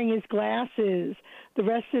keep wearing his glasses the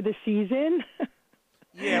rest of the season.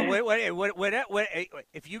 Yeah,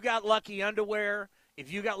 if you got lucky underwear,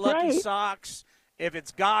 if you got lucky socks, if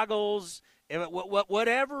it's goggles,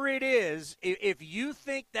 whatever it is, if you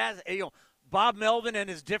think that, Bob Melvin and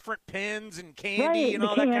his different pins and candy and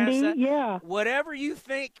all that kind of stuff, yeah. Whatever you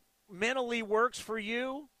think mentally works for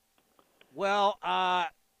you, well,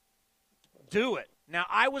 do it. Now,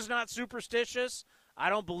 I was not superstitious. I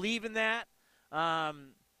don't believe in that.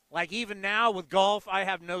 Like even now with golf, I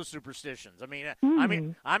have no superstitions. I mean,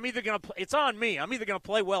 I'm either going to it's on me. I'm either going to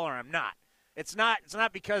play well or I'm not. It's not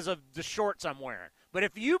because of the shorts I'm wearing. But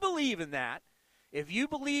if you believe in that, if you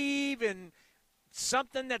believe in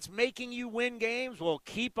something that's making you win games, well,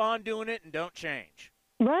 keep on doing it and don't change.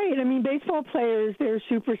 Right. I mean, baseball players, they're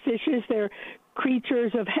superstitious. They're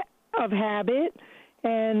creatures of habit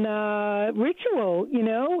and ritual. You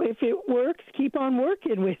know, if it works, keep on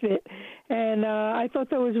working with it. And I thought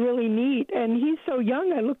that was really neat. And he's so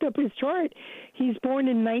young. I looked up his chart. He's born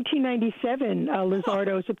in 1997,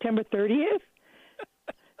 Luzardo, September 30th.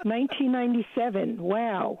 1997.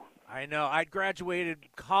 Wow. I know. I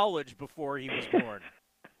graduated college before he was born.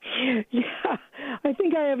 Yeah, I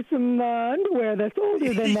think I have some underwear that's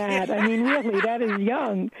older than that. I mean, really, that is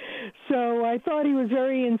young. So I thought he was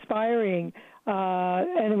very inspiring.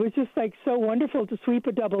 And it was just like so wonderful to sweep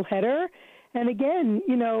a doubleheader. And again,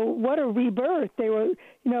 you know, what a rebirth. They were,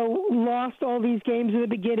 you know, lost all these games in the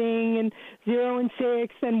beginning and 0-6,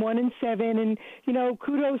 then 1-7. And, you know,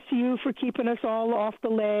 kudos to you for keeping us all off the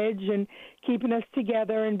ledge and keeping us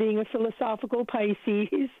together and being a philosophical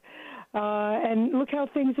Pisces. And look how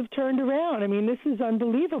things have turned around. I mean, this is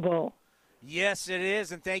unbelievable. Yes, it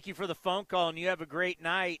is. And thank you for the phone call. And you have a great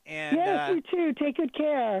night. And yes, you too. Take good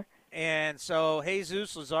care. And so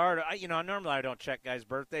Jesus Luzardo, normally I don't check guys'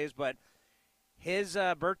 birthdays, but his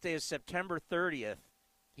birthday is September 30th.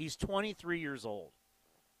 He's 23 years old.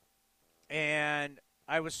 And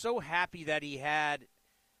I was so happy that he had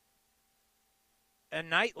a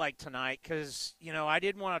night like tonight because, you know, I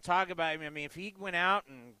didn't want to talk about him. I mean, if he went out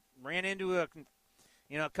and ran into a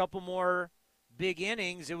couple more big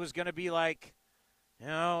innings, it was going to be like,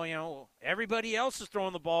 everybody else is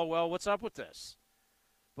throwing the ball well. What's up with this?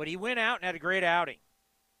 But he went out and had a great outing.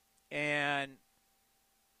 And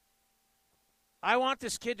I want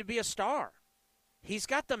this kid to be a star. He's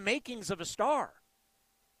got the makings of a star.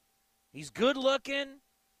 He's good looking.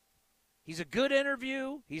 He's a good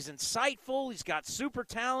interview. He's insightful. He's got super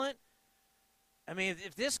talent. I mean,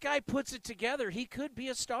 if this guy puts it together, he could be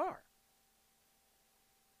a star.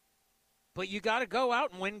 But you got to go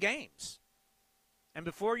out and win games. And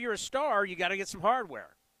before you're a star, you got to get some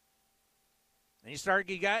hardware. And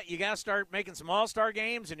you got to start making some all-star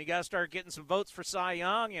games, and you got to start getting some votes for Cy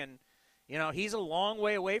Young, and he's a long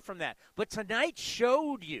way away from that. But tonight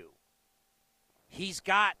showed you he's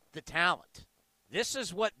got the talent. This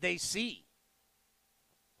is what they see.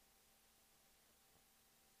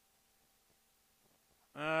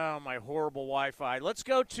 Oh, my horrible Wi-Fi. Let's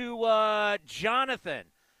go to Jonathan.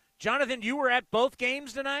 Jonathan, you were at both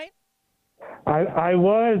games tonight? I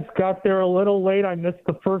got there a little late. I missed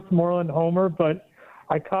the first Moreland homer, but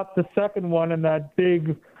I caught the second one in that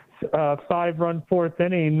big 5-run fourth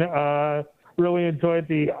inning. Really enjoyed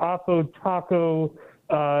the Apo Taco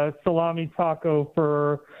salami taco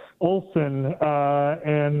for Olson,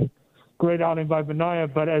 and great outing by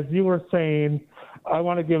Benaya. But as you were saying, I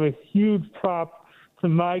want to give a huge prop to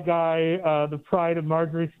my guy, the pride of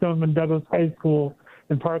Marjorie Stoneman Douglas High School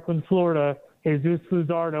in Parkland, Florida, Jesus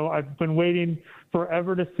Luzardo. I've been waiting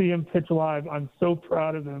forever to see him pitch live. I'm so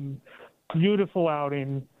proud of him. Beautiful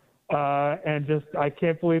outing. And just, I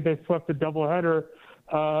can't believe they swept a doubleheader.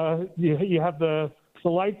 You have the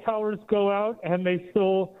light towers go out, and they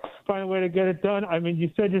still find a way to get it done. I mean,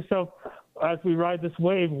 you said yourself, as we ride this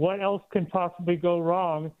wave, what else can possibly go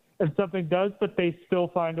wrong? And something does, but they still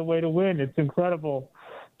find a way to win. It's incredible.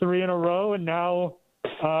 3 in a row, and now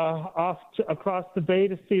across the bay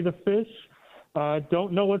to see the Fish.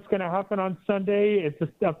 Don't know what's going to happen on Sunday. It's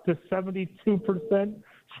up to 72%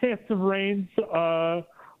 chance of rains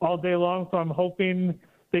all day long, so I'm hoping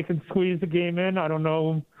they can squeeze the game in. I don't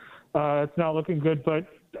know. It's not looking good, but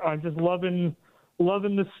I'm just loving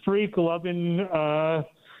the streak, loving the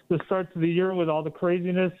starts of the year with all the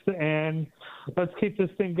craziness, and let's keep this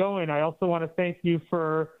thing going. I also want to thank you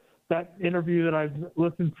for that interview that I've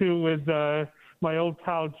listened to with my old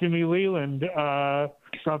pal Jimmy Leland.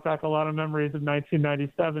 Brought back a lot of memories of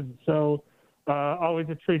 1997. So always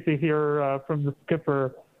a treat to hear from the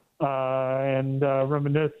skipper and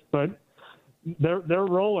reminisce. But they're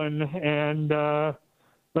rolling, and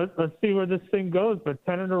let's see where this thing goes. But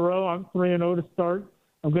 10 in a row, I'm 3-0 to start.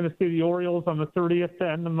 I'm going to see the Orioles on the 30th to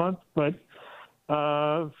end the month. But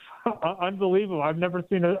unbelievable. I've never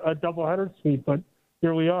seen a doubleheader sweep, but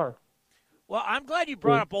here we are. Well, I'm glad you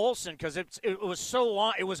brought up Olson because it was so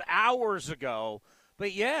long. It was hours ago.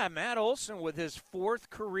 But, yeah, Matt Olson with his 4th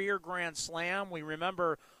career Grand Slam. We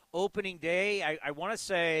remember opening day. I want to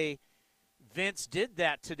say Vince did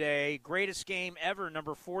that today. Greatest game ever,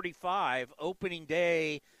 number 45, opening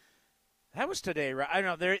day. That was today, right? I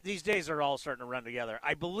don't know. These days are all starting to run together.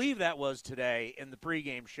 I believe that was today in the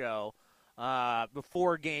pregame show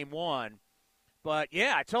before Game 1. But,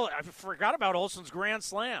 yeah, I forgot about Olson's Grand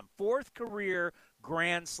Slam. 4th career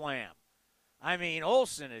Grand Slam. I mean,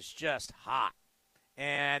 Olson is just hot.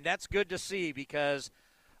 And that's good to see because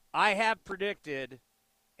I have predicted,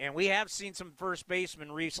 and we have seen some first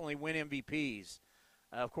basemen recently win MVPs.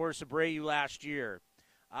 Of course, Abreu last year.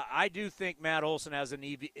 I do think Matt Olson has an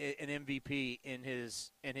MVP in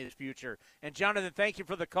his future. And, Jonathan, thank you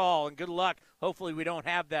for the call, and good luck. Hopefully we don't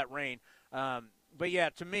have that rain. But, yeah,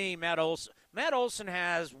 to me, Matt Olson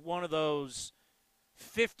has one of those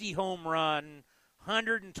 50 home run,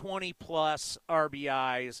 120-plus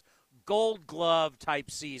RBIs, Gold Glove type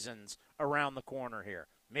seasons around the corner here.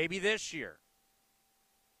 Maybe this year.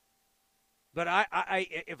 But I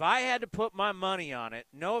if I had to put my money on it,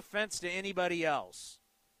 no offense to anybody else,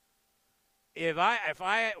 if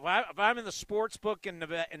I'm in the sports book in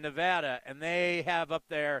Nevada and they have up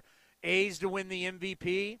there A's to win the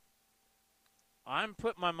MVP, I'm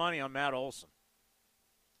putting my money on Matt Olson.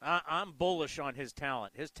 I'm bullish on his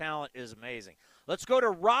talent. His talent is amazing. Let's go to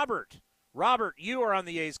Robert. Robert, you are on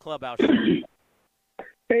the A's Clubhouse show.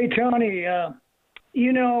 Hey, Tony,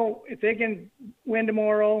 if they can win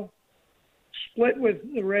tomorrow, split with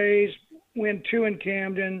the Rays, win 2 in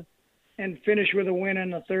Camden, and finish with a win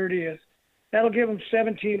on the 30th, that'll give them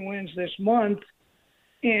 17 wins this month.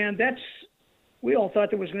 And we all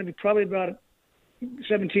thought there was going to be probably about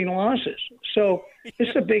 17 losses. So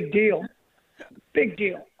it's a big deal. Big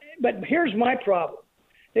deal. But here's my problem.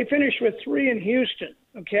 They finished with 3 in Houston,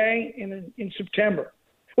 okay, in September.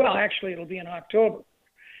 Well, actually, it'll be in October.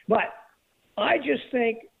 But I just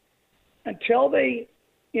think until they,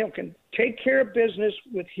 can take care of business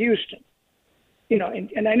with Houston,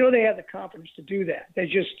 and I know they have the confidence to do that. They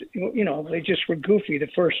just were goofy the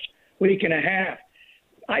first week and a half.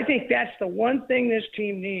 I think that's the one thing this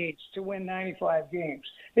team needs to win 95 games.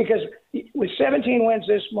 Because with 17 wins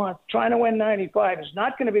this month, trying to win 95 is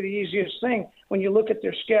not going to be the easiest thing when you look at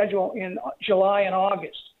their schedule in July and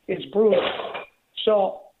August. It's brutal.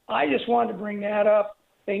 So I just wanted to bring that up.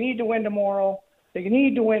 They need to win tomorrow. They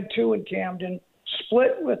need to win 2 in Camden.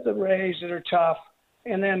 split with the Rays that are tough,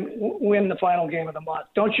 and then win the final game of the month.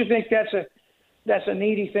 Don't you think that's a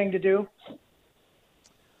needy thing to do?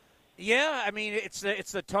 Yeah, I mean, it's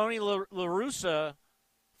the Tony La Russa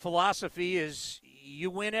philosophy is you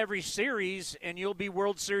win every series and you'll be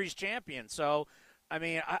World Series champion. So, I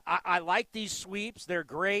mean, I like these sweeps. They're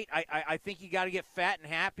great. I think you got to get fat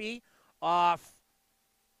and happy off.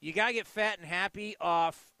 You got to get fat and happy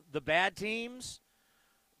off the bad teams.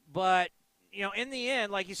 But, you know, in the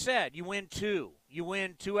end, like you said, you win 2. You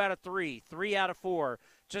win 2 out of 3, 3 out of 4.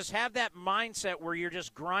 Just have that mindset where you're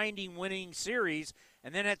just grinding winning series,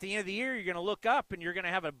 and then at the end of the year you're going to look up and you're going to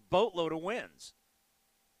have a boatload of wins.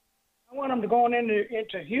 I want them to go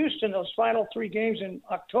into Houston, those final 3 games in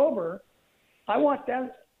October. I want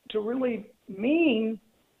that to really mean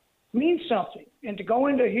something, and to go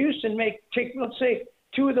into Houston, take let's say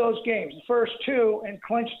 2 of those games, the first 2, and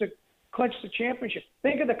clinch the championship.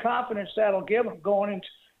 Think of the confidence that'll give them going into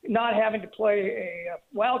not having to play a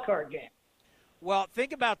wild card game. Well,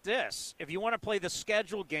 think about this. If you want to play the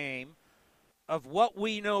schedule game of what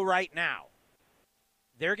we know right now,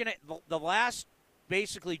 they're going to the last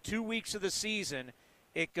basically 2 weeks of the season,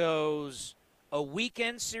 it goes a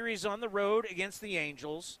weekend series on the road against the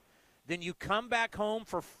Angels, then you come back home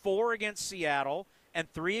for 4 against Seattle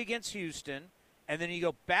and 3 against Houston, and then you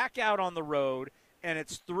go back out on the road, and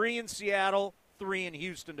it's 3 in Seattle, 3 in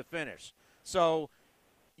Houston to finish. So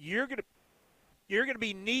you're going to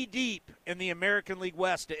be knee-deep in the American League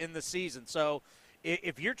West to end the season. So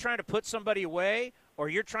if you're trying to put somebody away or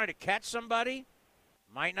you're trying to catch somebody,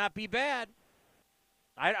 might not be bad.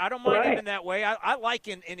 I don't mind ending that way. I like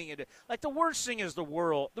ending it. Like the worst thing in the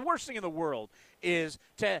world is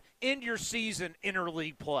to end your season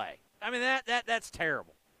interleague play. I mean, that's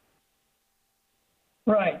terrible.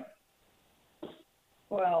 Right.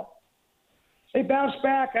 Well, they bounced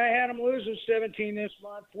back. I had them losing 17 this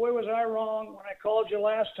month. Boy, was I wrong when I called you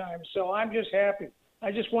last time. So I'm just happy.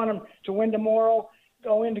 I just want them to win tomorrow,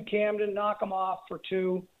 go into Camden, knock them off for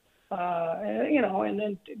 2. And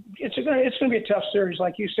then it's going to be a tough series,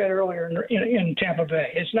 like you said earlier, in Tampa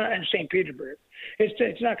Bay. It's not in St. Petersburg.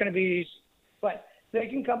 It's not going to be easy. But they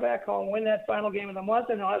can come back home, win that final game of the month,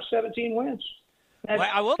 and they'll have 17 wins. Well,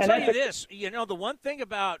 I will tell you this. You know, the one thing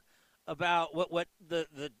about what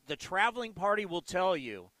the traveling party will tell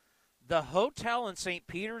you, the hotel in St.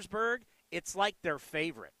 Petersburg, it's like their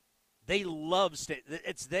favorite. They love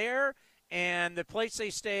it's there, and the place they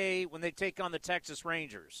stay when they take on the Texas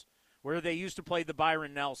Rangers, where they used to play the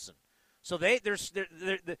Byron Nelson. So they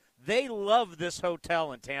love this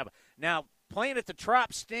hotel in Tampa. Now, playing at the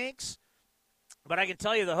Trop stinks, but I can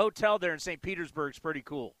tell you the hotel there in St. Petersburg is pretty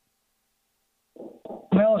cool.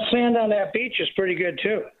 Well, the sand on that beach is pretty good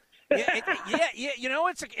too. Yeah. You know,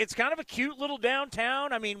 it's kind of a cute little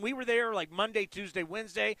downtown. I mean, we were there like Monday, Tuesday,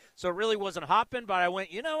 Wednesday, so it really wasn't hopping. But I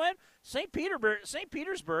went, you know what, St.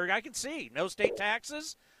 Petersburg, I can see no state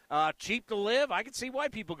taxes, cheap to live. I can see why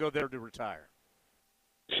people go there to retire.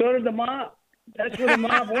 So did the mob. That's where the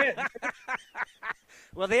mob went.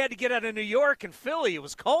 Well, they had to get out of New York and Philly. It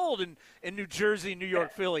was cold in New Jersey, New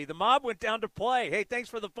York, Philly. The mob went down to play. Hey, thanks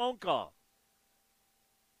for the phone call.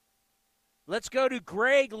 Let's go to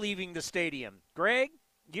Greg leaving the stadium. Greg,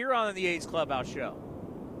 you're on the A's Clubhouse show.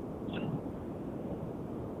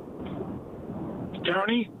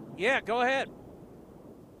 Tony? Yeah, go ahead.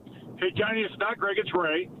 Hey, Johnny, it's not Greg, it's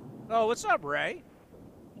Ray. Oh, what's up, Ray?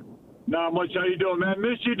 Not much. How you doing, man?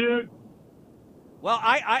 Missed you, dude. Well,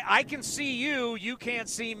 I can see you. You can't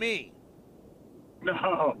see me.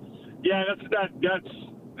 No. Yeah, it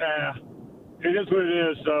is what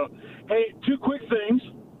it is. So, hey, 2 quick things.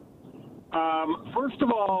 First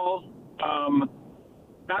of all,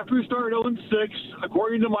 after we started 0-6,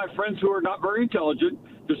 according to my friends who are not very intelligent,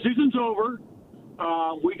 the season's over.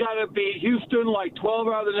 We got to beat Houston like 12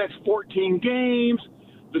 out of the next 14 games.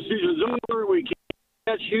 The season's over. We can't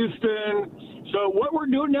catch Houston. So what we're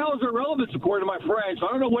doing now is irrelevant, according to my friends.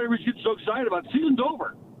 I don't know why everybody's getting so excited about it. The season's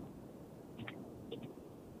over.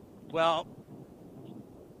 Well,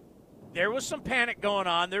 there was some panic going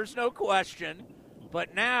on. There's no question.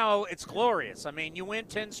 But now it's glorious. I mean, you win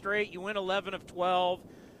 10 straight. You win 11 of 12.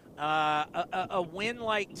 A win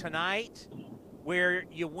like tonight where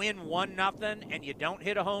you win 1-0 and you don't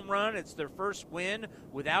hit a home run. It's their first win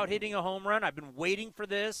without hitting a home run. I've been waiting for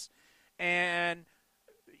this. And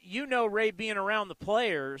you know, Ray, being around the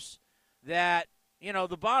players, that, you know,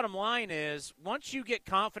 the bottom line is once you get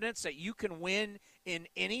confidence that you can win in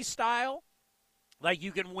any style, like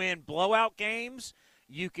you can win blowout games,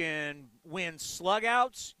 you can win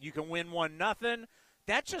slugouts, you can win 1-0.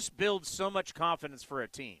 That just builds so much confidence for a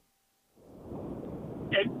team.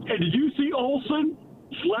 And did you see Olsen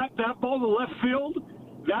slap that ball to left field?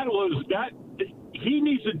 He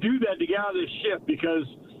needs to do that to get out of this shift, because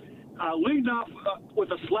leading off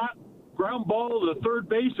with a slap ground ball to the third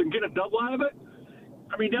base and get a double out of it,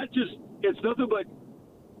 I mean, it's nothing but,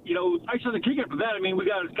 ice on the kick after that. I mean, we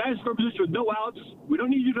got guys in position with no outs. We don't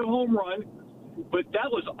need you to home run, but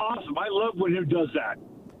that was awesome. I love when he does that.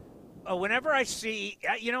 Whenever I see,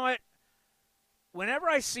 whenever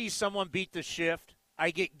I see someone beat the shift, I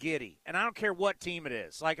get giddy, and I don't care what team it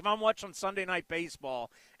is. Like, if I'm watching Sunday Night Baseball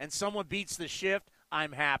and someone beats the shift,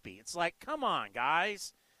 I'm happy. It's like, come on,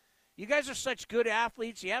 guys. You guys are such good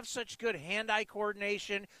athletes. You have such good hand-eye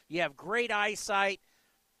coordination. You have great eyesight.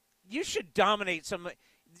 You should dominate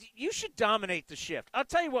You should dominate the shift. I'll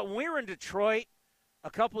tell you what, when we were in Detroit a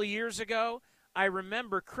couple of years ago, I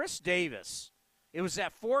remember Chris Davis. It was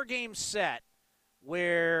that 4-game set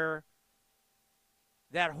where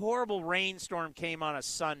that horrible rainstorm came on a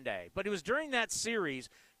Sunday. But it was during that series.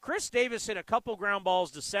 Chris Davis hit a couple ground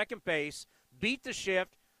balls to second base, beat the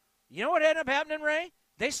shift. You know what ended up happening, Ray?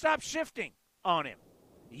 They stopped shifting on him.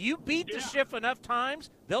 You beat the shift enough times,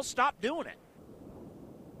 they'll stop doing it.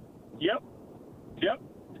 Yep.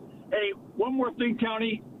 Hey, one more thing,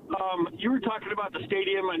 Tony. You were talking about the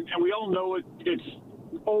stadium, and we all know it's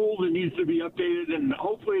old and needs to be updated, and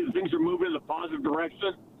hopefully things are moving in a positive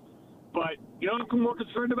direction. But you know what I'm more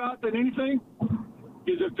concerned about than anything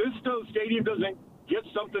is if this stadium doesn't get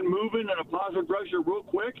something moving in a positive direction real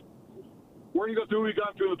quick, we're going to go through what we've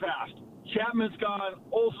gone through in the past. Chapman's gone,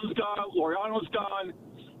 Olsen's gone, Laureano's gone.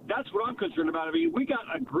 That's what I'm concerned about. I mean, we got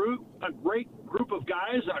a great group of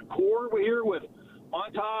guys, a core here with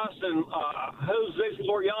Montas and Jose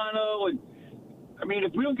Laureano. And, I mean,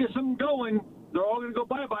 if we don't get something going, they're all going to go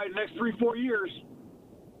bye-bye in the next 3-4 years.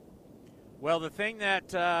 Well, the thing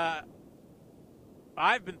that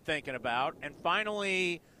I've been thinking about, and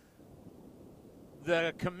finally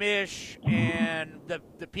the commish and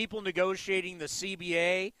the people negotiating the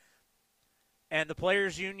CBA and the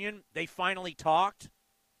Players Union, they finally talked.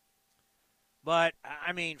 But,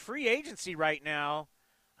 I mean, free agency right now,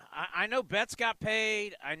 I know Betts got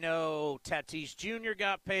paid. I know Tatis Jr.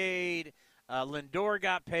 got paid. Lindor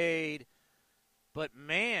got paid. But,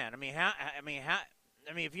 man,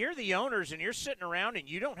 if you're the owners and you're sitting around and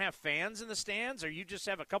you don't have fans in the stands, or you just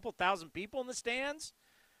have a couple thousand people in the stands,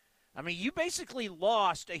 I mean, you basically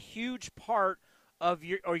lost a huge part of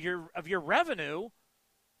your revenue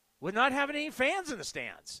with not having any fans in the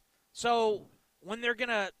stands. So when they're going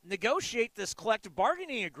to negotiate this collective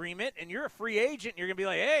bargaining agreement and you're a free agent, you're going to be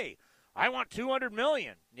like, hey, I want $200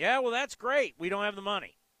 million. Yeah, well, that's great. We don't have the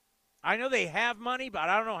money. I know they have money, but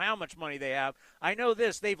I don't know how much money they have. I know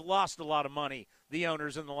this. They've lost a lot of money, the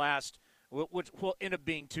owners, in the last, which will end up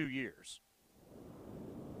being 2 years.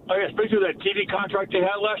 Oh, yeah, especially that TV contract they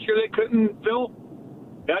had last year they couldn't fill.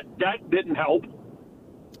 That didn't help.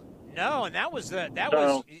 No, and that was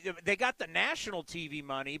they got the national TV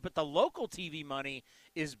money, but the local TV money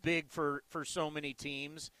is big for so many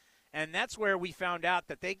teams, and that's where we found out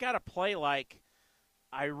that they got to play like,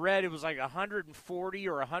 I read it was like 140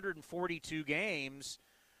 or 142 games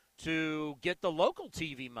to get the local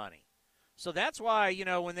TV money. So that's why,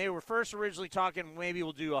 when they were first originally talking, maybe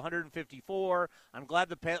we'll do 154. I'm glad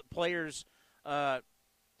the players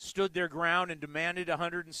stood their ground and demanded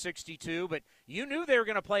 162. But you knew they were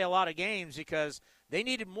going to play a lot of games because they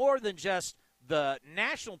needed more than just the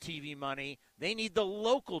national TV money. They need the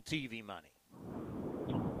local TV money.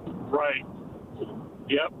 Right.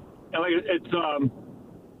 Yep. And it's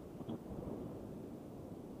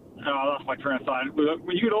I lost my train of thought.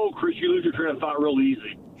 When you get old, Chris, you lose your train of thought real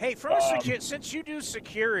easy. Hey, since you do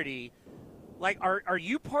security, like, are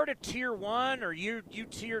you part of Tier 1 or you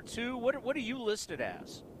Tier 2? What are you listed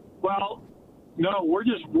as? Well, no, we're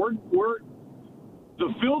the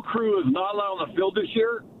field crew is not allowed on the field this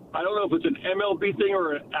year. I don't know if it's an MLB thing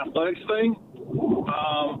or an athletics thing.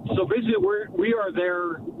 So basically, we are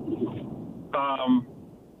there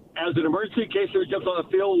as an emergency in case there jumps on the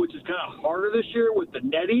field, which is kind of harder this year with the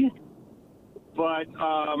netting. But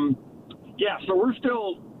yeah, so we're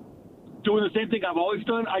still doing the same thing I've always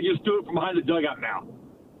done. I just do it from behind the dugout now.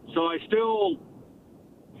 So I still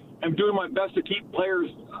am doing my best to keep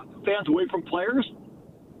fans away from players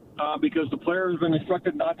because the players have been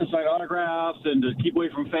instructed not to sign autographs and to keep away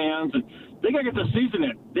from fans. And they got to get the season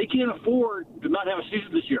in. They can't afford to not have a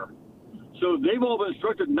season this year. So they've all been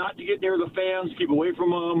instructed not to get near the fans, keep away from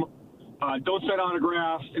them, don't sign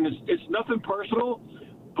autographs. And it's nothing personal,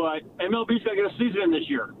 but MLB's got to get a season in this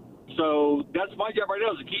year. So that's my job right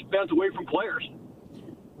now, is to keep fans away from players.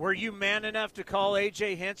 Were you man enough to call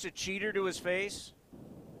A.J. Hinch a cheater to his face?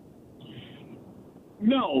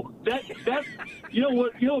 No, that you know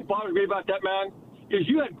what bothers me about that, man, is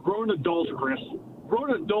you had grown adults, Chris.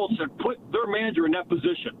 Grown adults that put their manager in that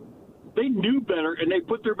position. They knew better, and they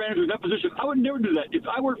put their manager in that position. I would never do that. If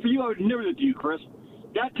I worked for you, I would never do that to you, Chris.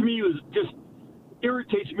 That to me was just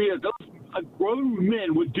irritates me that those grown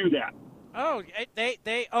men would do that. Oh,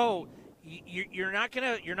 you're not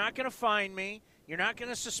gonna fine me. You're not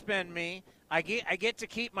gonna suspend me. I get to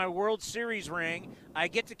keep my World Series ring. I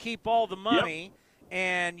get to keep all the money. Yep.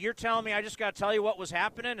 And you're telling me I just got to tell you what was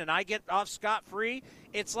happening and I get off scot-free?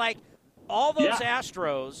 It's like all those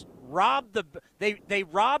Astros robbed they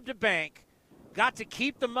robbed a bank, got to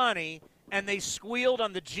keep the money, and they squealed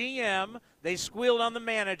on the GM, they squealed on the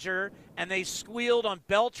manager, and they squealed on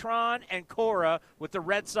Beltran and Cora with the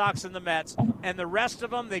Red Sox and the Mets, and the rest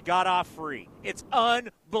of them they got off free. It's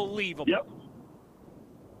unbelievable. Yep.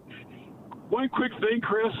 One quick thing,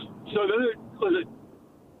 Chris. So the other was it?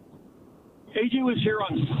 AJ was here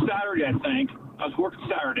on Saturday, I think. I was working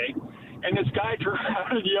Saturday, and this guy turned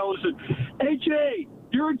around and yelled and said, AJ,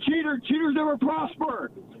 you're a cheater. Cheaters never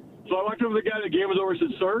prosper. So I walked over to the guy that game was over and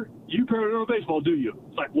said, sir, you apparently don't know baseball, do you?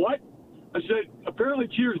 It's like, what? I said, apparently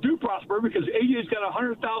cheaters do prosper because AJ's got a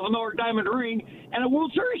 $100,000 diamond ring and a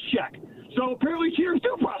World Series check. So apparently cheaters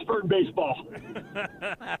do prosper in baseball.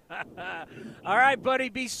 All right, buddy,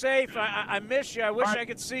 be safe. I miss you. I wish I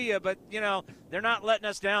could see you, but, they're not letting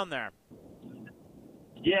us down there.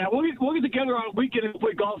 Yeah, we'll get together on a weekend and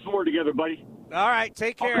play golf some more together, buddy. All right,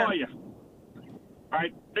 take care. I'll call you. All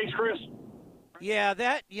right, thanks, Chris. Yeah,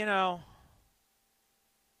 that,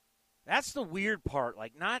 that's the weird part.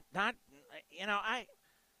 Like, not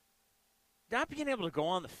being able to go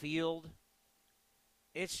on the field.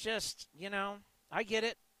 It's just, I get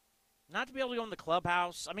it. Not to be able to go in the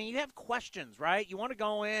clubhouse. I mean, you have questions, right? You want to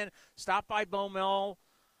go in, stop by Bo Mill,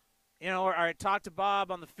 or talk to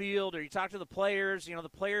Bob on the field, or you talk to the players. The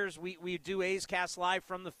players, we do A's Cast Live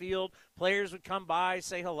from the field. Players would come by,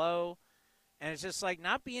 say hello. And it's just like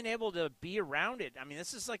not being able to be around it. I mean,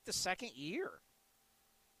 this is like the second year.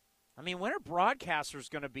 I mean, when are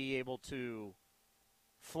broadcasters going to be able to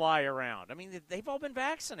fly around? I mean, they've all been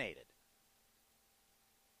vaccinated.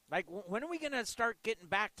 Like, when are we going to start getting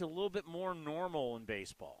back to a little bit more normal in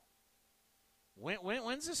baseball?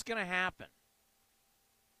 When's this going to happen?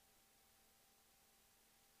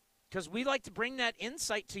 Because we like to bring that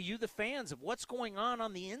insight to you, the fans, of what's going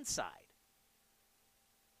on the inside.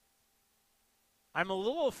 I'm a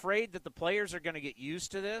little afraid that the players are going to get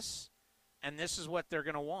used to this, and this is what they're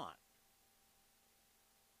going to want.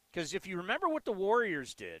 Because if you remember what the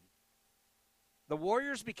Warriors did, the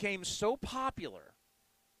Warriors became so popular,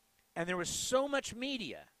 and there was so much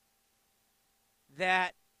media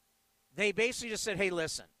that they basically just said, hey,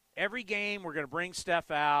 listen, every game we're going to bring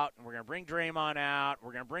Steph out, and we're going to bring Draymond out,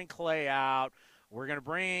 we're going to bring Clay out, we're going to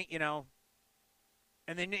bring, and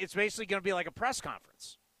then it's basically going to be like a press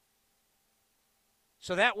conference.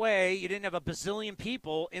 So that way you didn't have a bazillion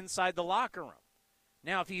people inside the locker room.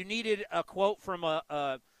 Now, if you needed a quote from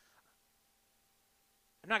I'm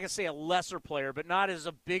not going to say a lesser player, but not as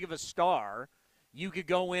big of a star, you could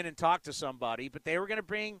go in and talk to somebody. But they were going to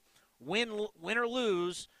bring, win or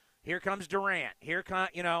lose, here comes Durant. Here comes,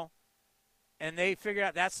 and they figured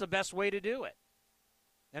out that's the best way to do it.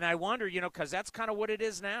 And I wonder, because that's kind of what it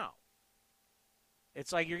is now.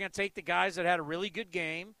 It's like you're going to take the guys that had a really good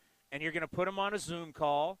game, and you're going to put them on a Zoom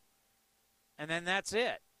call, and then that's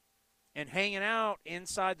it. And hanging out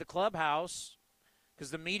inside the clubhouse,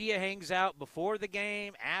 because the media hangs out before the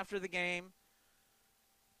game, after the game.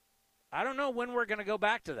 I don't know when we're going to go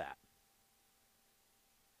back to that.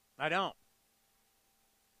 I don't.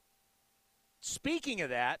 Speaking of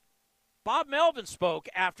that, Bob Melvin spoke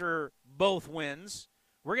after both wins.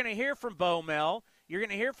 We're going to hear from Bo Mel. You're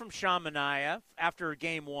going to hear from Sean Manaea after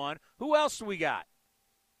game one. Who else do we got?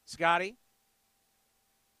 Scotty?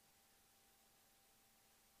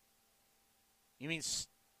 You mean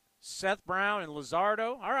Seth Brown and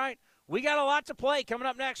Luzardo? All right. We got a lot to play coming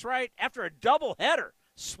up next, right? After a doubleheader,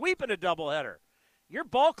 sweeping a doubleheader. Your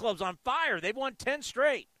ball club's on fire. They've won 10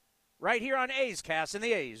 straight. Right here on A's Cast and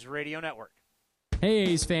the A's Radio Network.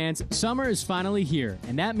 Hey A's fans, summer is finally here,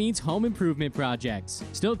 and that means home improvement projects.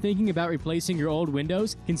 Still thinking about replacing your old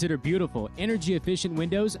windows? Consider beautiful, energy-efficient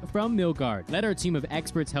windows from Milgard. Let our team of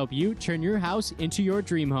experts help you turn your house into your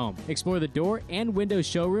dream home. Explore the door and window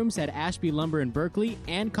showrooms at Ashby Lumber in Berkeley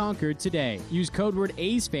and Concord today. Use code word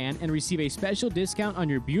A'sFan and receive a special discount on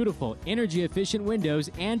your beautiful, energy-efficient windows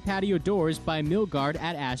and patio doors by Milgard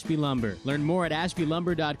at Ashby Lumber. Learn more at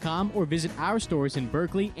ashbylumber.com or visit our stores in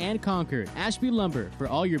Berkeley and Concord. Ashby Lumber, for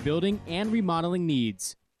all your building and remodeling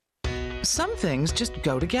needs. Some things just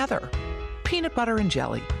go together. peanut butter and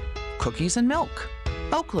jelly, cookies and milk,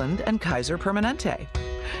 Oakland and Kaiser Permanente.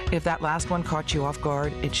 If that last one caught you off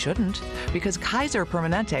guard, it shouldn't, because Kaiser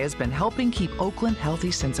Permanente has been helping keep Oakland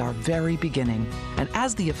healthy since our very beginning. And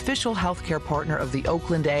as the official healthcare partner of the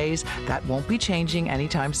Oakland A's, that won't be changing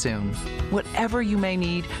anytime soon. Whatever you may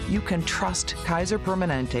need, you can trust Kaiser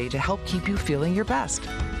Permanente to help keep you feeling your best.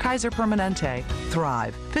 Kaiser Permanente.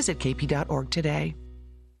 Thrive. Visit kp.org today.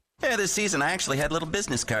 Yeah, this season I actually had little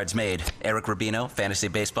business cards made. Eric Rubino, Fantasy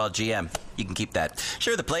Baseball GM. You can keep that.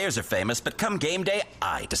 Sure, the players are famous, but come game day,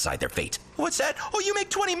 I decide their fate. What's that? Oh, you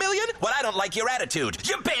make $20 million? Well, I don't like your attitude.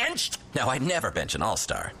 You benched! No, I'd never bench an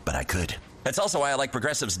all-star, but I could. That's also why I like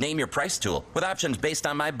Progressive's Name Your Price tool. With options based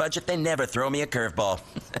on my budget, they never throw me a curveball.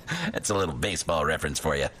 That's a little baseball reference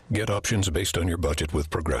for you. Get options based on your budget with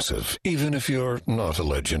Progressive, even if you're not a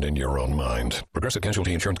legend in your own mind. Progressive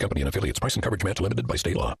Casualty Insurance Company and affiliates. Price and coverage match limited by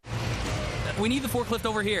state law. We need the forklift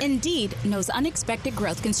over here. Indeed knows unexpected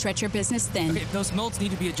growth can stretch your business thin. Okay, those molds need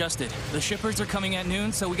to be adjusted. The shippers are coming at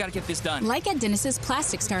noon, so we got to get this done. Like at Dennis's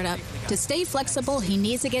plastic startup. To stay flexible, he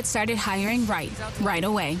needs to get started hiring right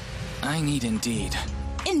away. I need Indeed.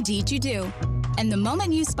 Indeed you do. And the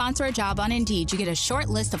moment you sponsor a job on Indeed, you get a short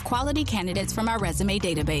list of quality candidates from our resume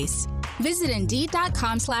database. Visit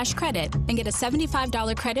Indeed.com/credit and get a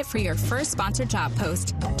 $75 credit for your first sponsored job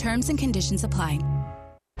post. Terms and conditions apply.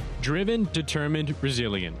 Driven, determined,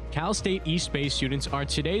 resilient. Cal State East Bay students are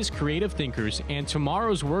today's creative thinkers and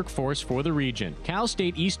tomorrow's workforce for the region. Cal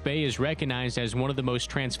State East Bay is recognized as one of the most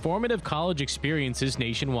transformative college experiences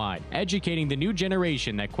nationwide, educating the new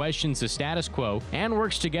generation that questions the status quo and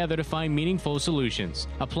works together to find meaningful solutions.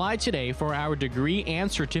 Apply today for our degree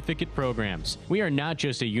and certificate programs. We are not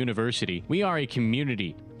just a university, we are a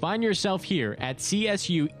community. Find yourself here at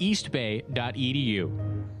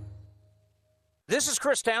csueastbay.edu. This is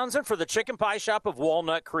Chris Townsend for the Chicken Pie Shop of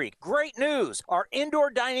Walnut Creek. Great news! Our indoor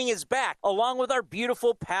dining is back, along with our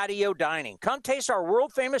beautiful patio dining. Come taste our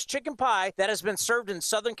world-famous chicken pie that has been served in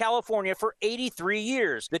Southern California for 83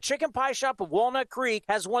 years. The Chicken Pie Shop of Walnut Creek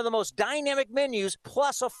has one of the most dynamic menus,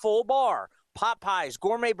 plus a full bar. Pot pies,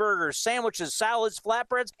 gourmet burgers, sandwiches, salads,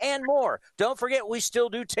 flatbreads, and more. Don't forget, we still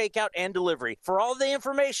do takeout and delivery. For all the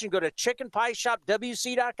information, go to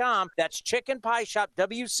chickenpieshopwc.com. That's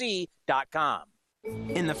chickenpieshopwc.com.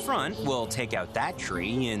 In the front, we'll take out that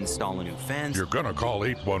tree, install a new fence. You're gonna call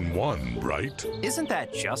 811, right? Isn't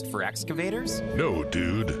that just for excavators? No,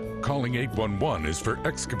 dude. Calling 811 is for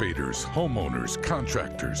excavators, homeowners,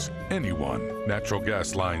 contractors, anyone. Natural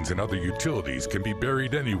gas lines and other utilities can be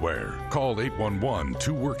buried anywhere. Call 811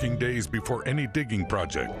 2 working days before any digging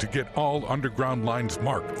project to get all underground lines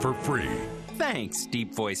marked for free. Thanks,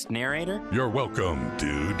 deep-voiced narrator. You're welcome,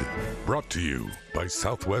 dude. Brought to you by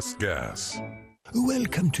Southwest Gas.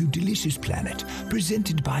 Welcome to Delicious Planet,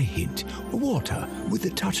 presented by Hint, water with a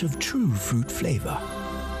touch of true fruit flavor.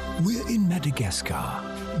 We're in Madagascar.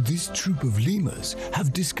 This troop of lemurs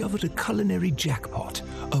have discovered a culinary jackpot,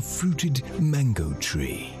 a fruited mango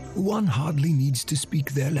tree. One hardly needs to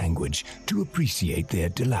speak their language to appreciate their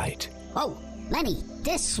delight. Oh, Lenny,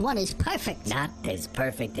 this one is perfect. Not as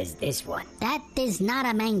perfect as this one. That is not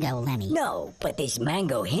a mango, Lenny. No, but this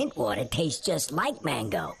mango hint water tastes just like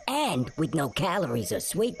mango. And with no calories or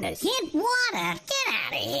sweetness. Hint water? Get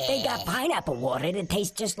out of here. They got pineapple water that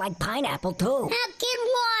tastes just like pineapple, too. How can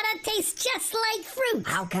water taste just like fruit?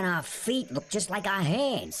 How can our feet look just like our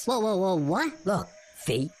hands? Whoa, what? Look,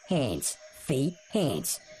 feet, hands, feet,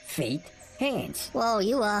 hands, feet, hands. Whoa,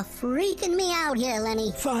 you are freaking me out here,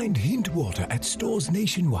 Lenny. Find Hint water at stores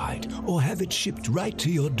nationwide or have it shipped right to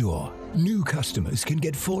your door. New customers can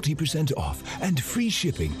get 40% off and free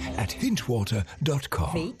shipping at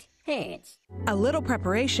hintwater.com. Feet, hands. A little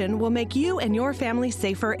preparation will make you and your family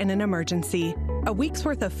safer in an emergency. A week's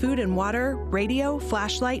worth of food and water, radio,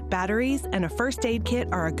 flashlight, batteries, and a first aid kit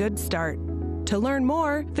are a good start. To learn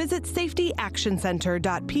more, visit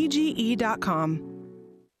safetyactioncenter.pge.com.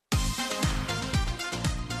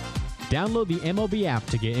 Download the MLB app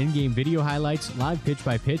to get in-game video highlights, live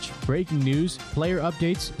pitch-by-pitch, breaking news, player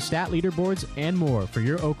updates, stat leaderboards, and more for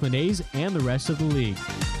your Oakland A's and the rest of the league.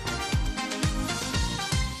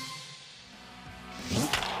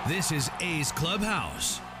 This is A's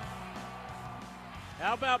Clubhouse.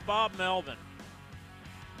 How about Bob Melvin?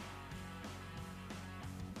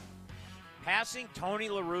 Passing Tony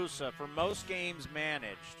La Russa for most games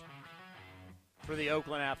managed for the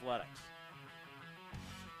Oakland Athletics.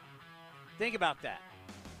 Think about that.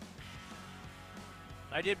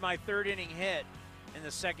 I did my third inning hit in the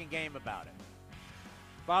second game about it.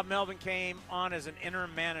 Bob Melvin came on as an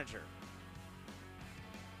interim manager.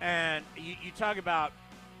 And you talk about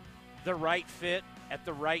the right fit at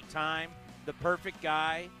the right time, the perfect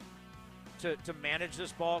guy to manage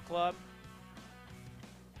this ball club.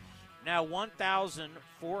 Now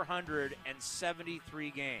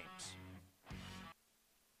 1,473 games.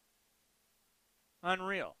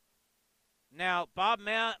 Unreal. Now, Bob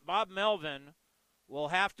Melvin will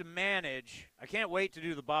have to manage. I can't wait to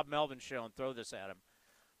do the Bob Melvin show and throw this at him.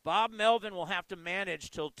 Bob Melvin will have to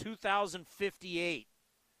manage till 2058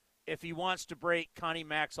 if he wants to break Connie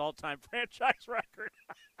Mack's all-time franchise record.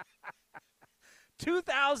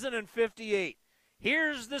 2058.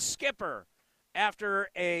 Here's the skipper after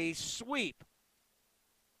a sweep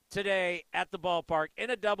today at the ballpark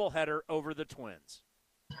in a doubleheader over the Twins.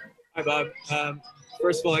 Hi, Bob.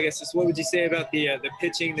 First of all, I guess just what would you say about the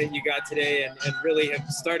pitching that you got today and really the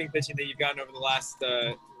starting pitching that you've gotten over the last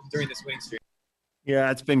during this winning streak?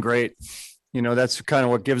 Yeah, it's been great. You know, that's kind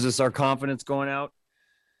of what gives us our confidence going out.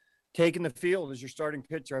 Taking the field as your starting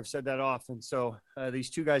pitcher, I've said that often. So these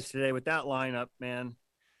two guys today with that lineup, man,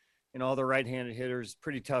 and all the right-handed hitters,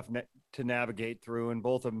 pretty tough to navigate through, and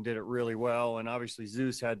both of them did it really well. And obviously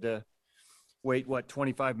Zeus had to wait,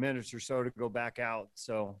 25 minutes or so to go back out.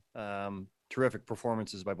 So terrific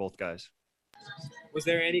performances by both guys. Was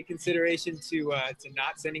there any consideration to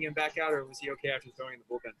not sending him back out, or was he okay after throwing in the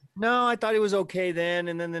bullpen? No, I thought he was okay then.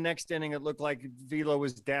 And then the next inning, it looked like Velo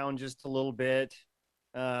was down just a little bit.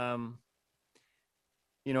 You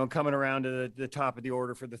know, coming around to the top of the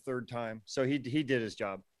order for the third time. So he did his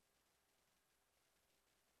job.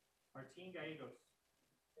 Martin Gallegos.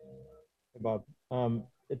 Hey, Bob.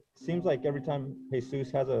 It seems like every time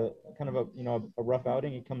Jesus has a kind of a rough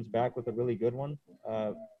outing, he comes back with a really good one.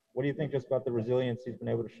 What do you think just about the resilience he's been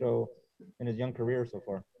able to show in his young career so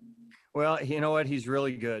far? Well, you know what? He's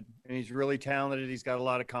really good, and he's really talented. He's got a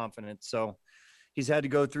lot of confidence. So he's had to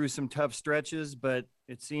go through some tough stretches, but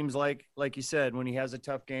it seems like you said, when he has a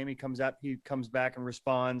tough game, he comes back and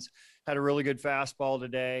responds. Had a really good fastball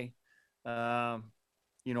today.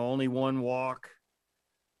 You know, only one walk.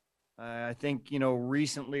 I think, you know,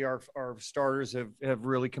 recently our starters have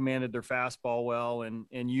really commanded their fastball well and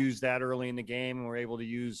used that early in the game. And we're able to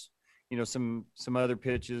use, you know, some other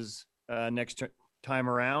pitches next time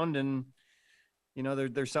around. And, you know,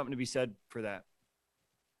 there's something to be said for that.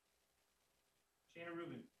 Shanna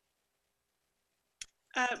Rubin.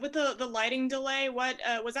 With the lighting delay, what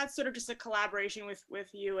was that sort of just a collaboration with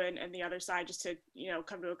you and the other side just to, you know,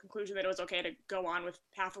 come to a conclusion that it was okay to go on with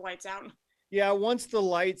half the lights out? Yeah, once the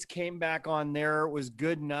lights came back on there, it was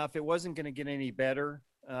good enough. It wasn't going to get any better.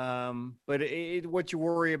 But what you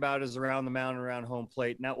worry about is around the mound, around home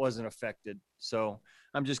plate, and that wasn't affected. So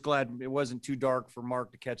I'm just glad it wasn't too dark for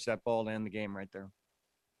Mark to catch that ball to end the game right there.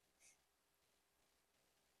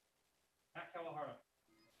 Matt Kawahara.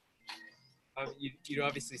 You'd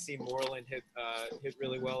obviously seen Moreland hit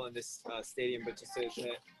really well in this stadium, but just to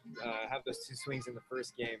have those two swings in the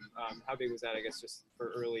first game, how big was that, I guess, just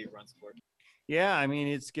for early run support? Yeah, I mean,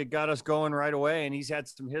 it got us going right away, and he's had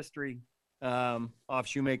some history off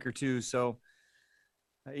Shoemaker too. So,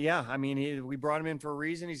 yeah, I mean, we brought him in for a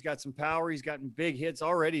reason. He's got some power. He's gotten big hits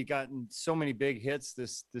already. Gotten so many big hits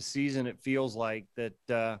this season. It feels like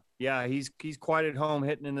that. Yeah, he's quite at home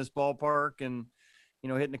hitting in this ballpark, and you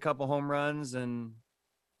know, hitting a couple home runs, and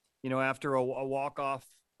you know, after a walk off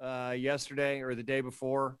yesterday or the day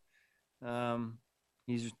before,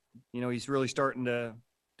 he's really starting to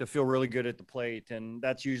feel really good at the plate, and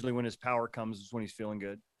that's usually when his power comes, is when he's feeling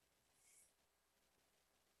good.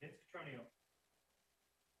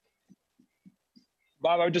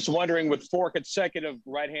 Bob, I was just wondering, with 4 consecutive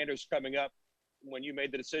right-handers coming up, when you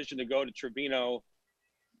made the decision to go to Trevino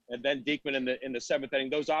and then Diekman in the 7th inning,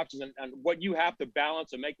 those options and what you have to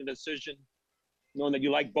balance and make the decision, knowing that you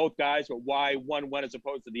like both guys, but why one went as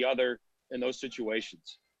opposed to the other in those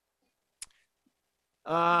situations?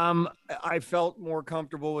 I felt more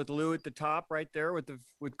comfortable with Lou at the top right there with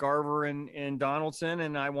Garver and Donaldson,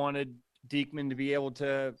 and I wanted Diekman to be able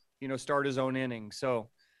to, you know, start his own inning. So,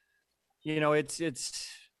 you know, it's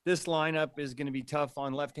this lineup is going to be tough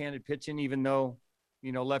on left-handed pitching, even though,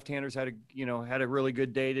 you know, left-handers had a really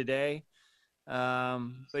good day today.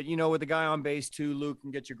 But, you know, with the guy on base too, Luke can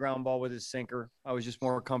get you ground ball with his sinker. I was just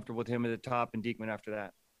more comfortable with him at the top and Diekman after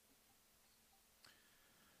that.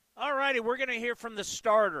 All righty, we're going to hear from the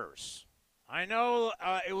starters. I know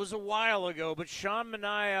it was a while ago, but Sean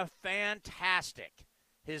Manaea, fantastic.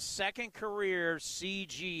 His second career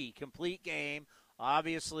CG, complete game,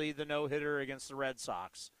 obviously the no-hitter against the Red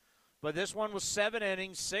Sox. But this one was 7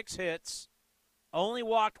 innings, 6 hits, only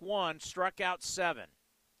walked 1, struck out 7.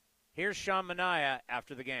 Here's Sean Manaea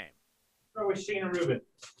after the game. Start with Shanna Rubin.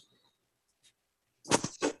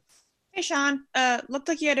 Hey, Sean. Looked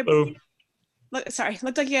like you had a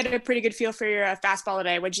looked like you had a pretty good feel for your fastball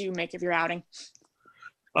today. What'd you make of your outing?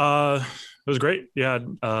 It was great. Yeah,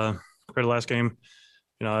 great last game.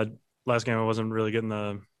 Last game I wasn't really getting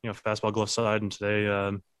the fastball glove side, and today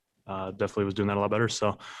definitely was doing that a lot better.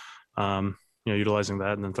 So, utilizing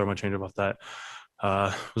that and then throw my changeup off that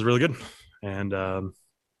was really good. And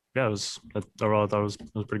yeah, overall I thought it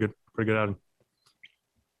was pretty good outing.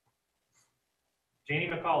 Janie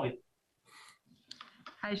McCauley.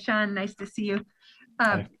 Hi, Sean. Nice to see you.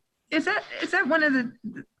 Is that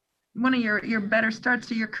one of your better starts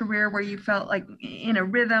to your career where you felt like in a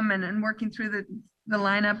rhythm and working through the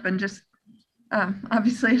lineup and just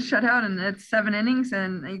obviously a shutout and it's 7 innings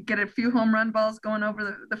and you get a few home run balls going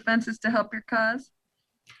over the fences to help your cause?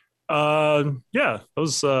 Yeah, that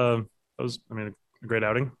was a great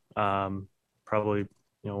outing. Probably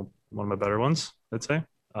one of my better ones, I'd say.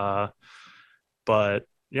 But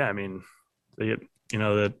yeah, I mean, that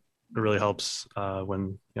it really helps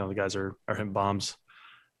when the guys are hitting bombs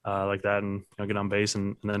like that, and get on base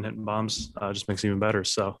and then hitting bombs just makes it even better.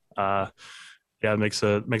 So yeah, it makes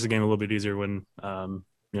the game a little bit easier when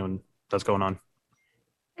when that's going on.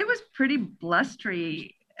 It was pretty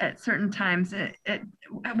blustery at certain times.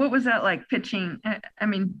 What was that like pitching? I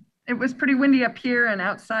mean, it was pretty windy up here and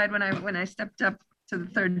outside when I stepped up to the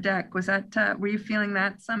third deck. Was that were you feeling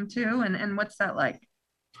that some too? And what's that like?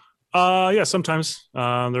 Yeah, sometimes.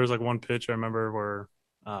 There was like one pitch I remember where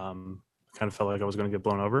kind of felt like I was going to get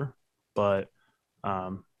blown over, but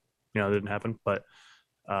it didn't happen. But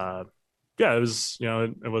yeah, it was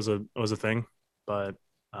it was a thing, but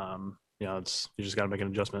it's you just got to make an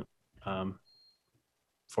adjustment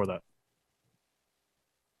for that.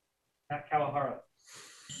 Matt Kawahara.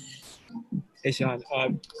 Hey, Sean.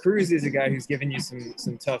 Cruz is a guy who's given you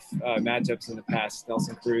some tough matchups in the past,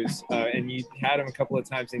 Nelson Cruz, and you had him a couple of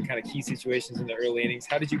times in kind of key situations in the early innings.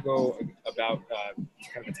 How did you go about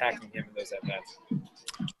kind of attacking him in those at-bats?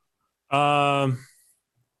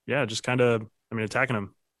 Yeah, just kind of, attacking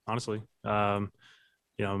him, honestly. Making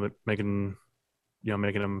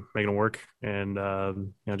him work and,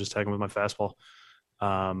 just attacking with my fastball.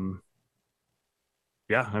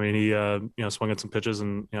 Yeah, he, swung at some pitches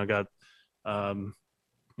and, got, a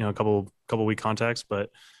couple weak contacts, but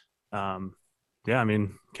yeah,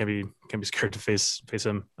 can't be scared to face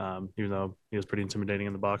him, even though he was pretty intimidating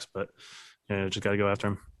in the box, but just got to go after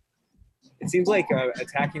him. It seems like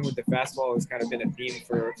attacking with the fastball has kind of been a theme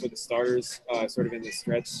for the starters, sort of in the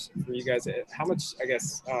stretch for you guys. How much, I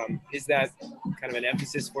guess, is that kind of an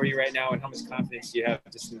emphasis for you right now, and how much confidence do you have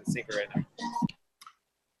just in the sinker right now?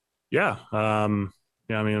 Yeah,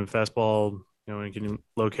 fastball, when you can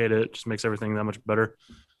locate it, just makes everything that much better.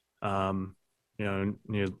 You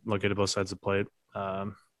locate it both sides of the plate.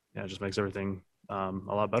 It just makes everything a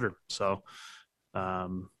lot better. So, yeah,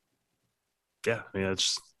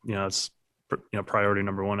 it's priority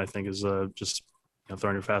number one, I think, is just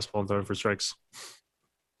throwing your fastball and throwing for strikes.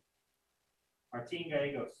 Martin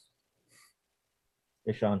Gallegos.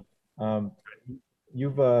 Hey, Sean.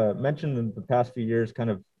 You've mentioned in the past few years kind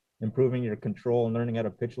of improving your control and learning how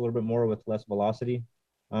to pitch a little bit more with less velocity.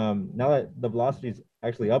 Now that the velocity is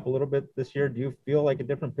actually up a little bit this year, do you feel like a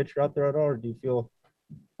different pitcher out there at all, or do you feel,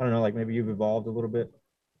 I don't know, like maybe you've evolved a little bit?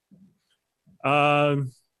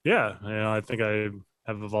 Yeah, I think I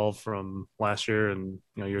have evolved from last year and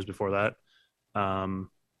years before that. I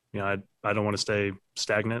don't want to stay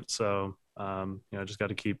stagnant, so I just got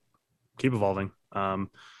to keep evolving. To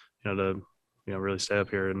really stay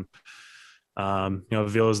up here, and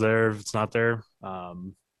if Vila's there, if it's not there,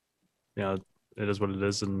 it is what it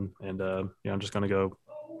is, and I'm just gonna go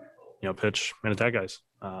pitch and attack guys.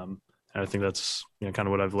 And I think that's kind of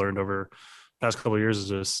what I've learned over the past couple of years is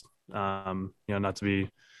just not to be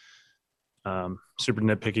super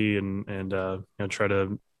nitpicky and try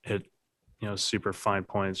to hit super fine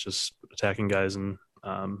points, just attacking guys and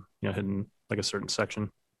hitting like a certain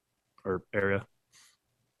section or area.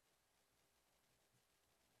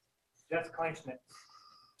 Jess Kleinschmidt.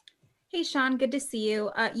 Hey, Sean, good to see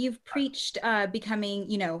you. You've preached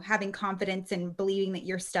becoming, having confidence and believing that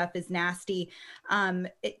your stuff is nasty.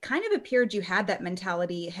 It kind of appeared you had that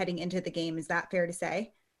mentality heading into the game. Is that fair to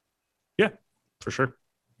say? Yeah, for sure.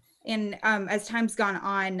 And as time's gone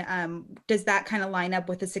on, does that kind of line up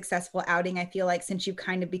with a successful outing? I feel like since you've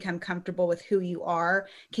kind of become comfortable with who you are,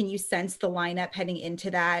 can you sense the lineup heading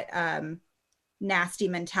into that nasty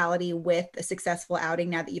mentality with a successful outing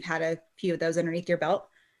now that you've had a few of those underneath your belt?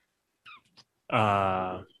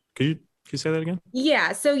 Could you you say that again?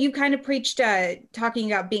 Yeah. So you kind of preached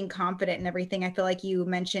talking about being confident and everything. I feel like you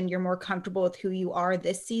mentioned you're more comfortable with who you are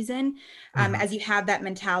this season. As you have that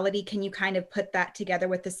mentality, can you kind of put that together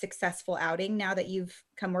with the successful outing now that you've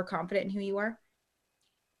become more confident in who you are?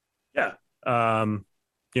 Yeah.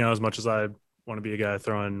 As much as I want to be a guy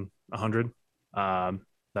throwing 100,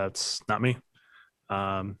 that's not me.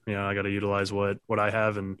 I got to utilize what I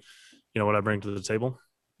have and, what I bring to the table.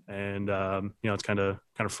 And, it's kind of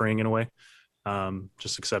freeing in a way.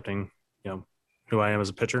 Just accepting, who I am as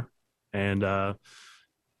a pitcher and,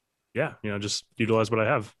 just utilize what I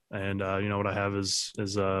have. And, what I have is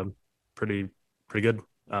pretty good.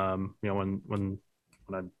 When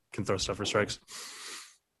I can throw stuff for strikes.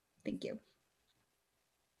 Thank you.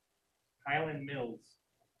 Kylan Mills.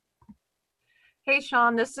 Hey,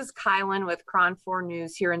 Sean, this is Kylan with Cron 4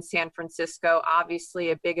 News here in San Francisco.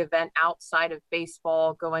 Obviously, a big event outside of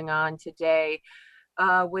baseball going on today.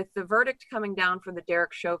 With the verdict coming down for the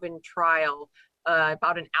Derek Chauvin trial,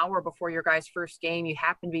 about an hour before your guys' first game, you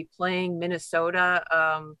happened to be playing Minnesota.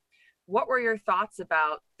 What were your thoughts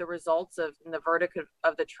about the results of the verdict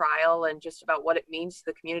of the trial and just about what it means to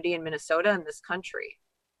the community in Minnesota and this country?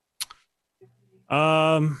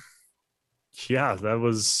 Yeah, that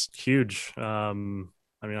was huge. I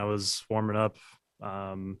was warming up.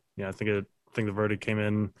 I think the verdict came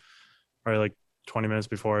in probably like 20 minutes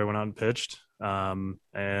before I went out and pitched. And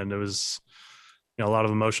it was, a lot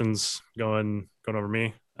of emotions going over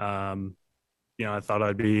me. I thought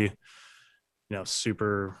I'd be,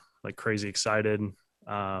 super like crazy excited.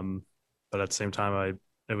 But at the same time,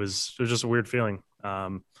 it was just a weird feeling.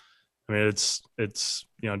 It's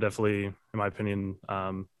definitely, in my opinion,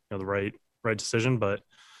 the right decision, but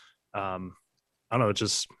I don't know,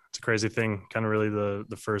 it's a crazy thing. Kind of really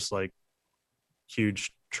the first like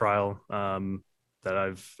huge trial that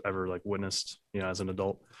I've ever like witnessed, as an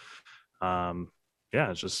adult.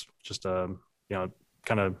 It's just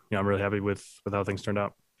kind of, I'm really happy with how things turned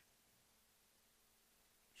out.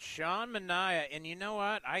 Sean Manaea, and you know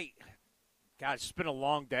what? God, it's been a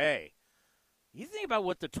long day. You think about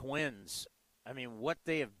what the Twins, what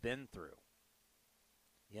they have been through,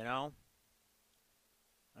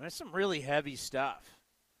 it's some really heavy stuff.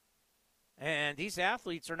 And these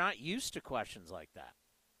athletes are not used to questions like that.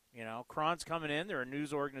 Cron's coming in, they're a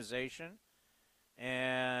news organization,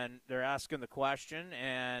 and they're asking the question,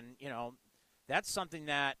 and, that's something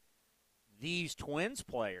that these Twins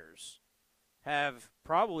players have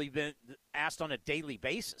probably been asked on a daily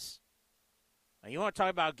basis. Now, you want to talk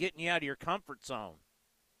about getting you out of your comfort zone.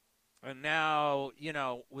 And now,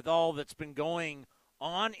 with all that's been going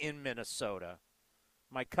on in Minnesota,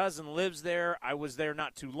 my cousin lives there. I was there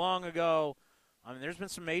not too long ago. There's been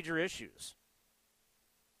some major issues.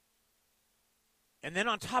 And then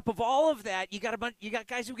on top of all of that, you got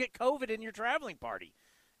guys who get COVID in your traveling party.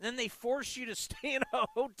 And then they force you to stay in a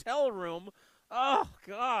hotel room. Oh,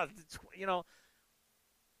 God.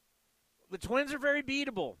 The Twins are very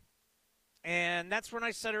beatable. And that's when I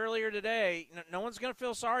said earlier today, no one's going to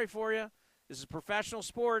feel sorry for you. This is professional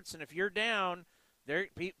sports, and if you're down,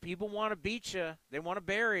 people want to beat you. They want to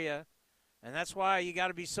bury you. And that's why you got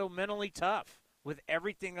to be so mentally tough with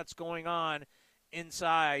everything that's going on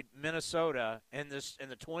inside Minnesota and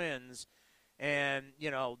the Twins. And,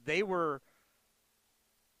 do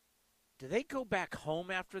they go back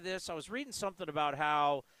home after this? I was reading something about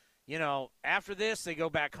how, after this they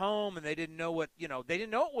go back home and they didn't know what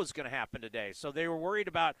was going to happen today. So they were worried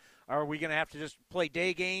about, are we going to have to just play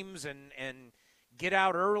day games and get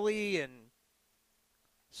out early? And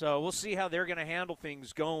so we'll see how they're going to handle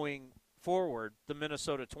things going forward, the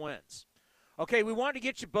Minnesota Twins. Okay, we wanted to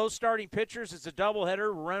get you both starting pitchers. It's a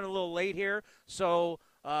doubleheader. We're running a little late here. So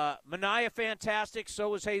Manaea, fantastic. So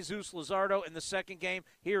was Jesus Luzardo in the second game.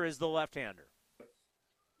 Here is the left-hander.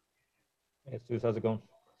 Hey, Jesus, how's it going?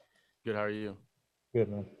 Good. How are you? Good,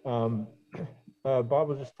 man. Bob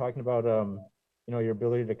was just talking about, your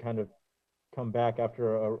ability to kind of come back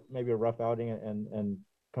after maybe a rough outing and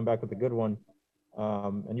come back with a good one.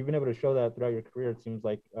 And you've been able to show that throughout your career, it seems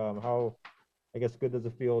like. How, I guess, good does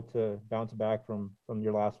it feel to bounce back from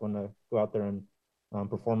your last one to go out there and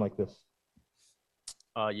perform like this?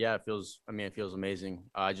 Yeah, it feels amazing.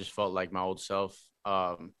 I just felt like my old self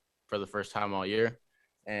for the first time all year.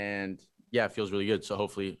 And yeah, it feels really good. So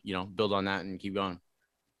hopefully, build on that and keep going.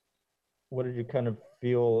 What did you kind of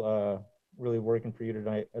feel really working for you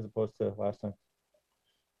tonight as opposed to last time?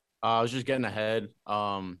 I was just getting ahead,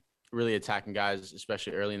 really attacking guys,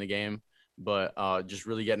 especially early in the game, but just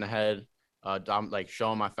really getting ahead, like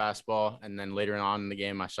showing my fastball. And then later on in the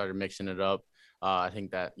game, I started mixing it up. I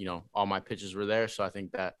think that, all my pitches were there. So I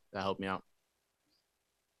think that helped me out.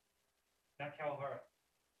 Zach Kawahara.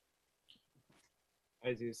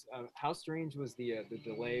 Hi, Zeus. How strange was the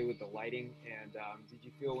delay with the lighting, and did you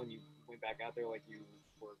feel when you went back out there like you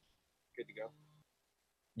were good to go?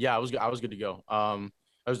 Yeah, I was good to go.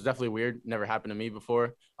 It was definitely weird. Never happened to me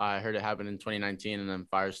before. I heard it happen in 2019, and then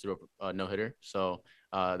Fires threw up a no hitter. So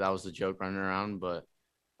that was the joke running around. But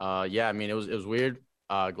yeah, I mean, it was weird.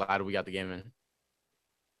 Glad we got the game in.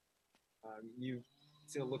 You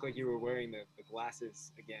still look like you were wearing the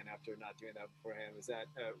glasses again after not doing that beforehand. Was that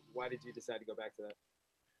why did you decide to go back to that?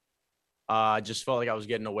 I just felt like I was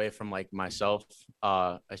getting away from like myself.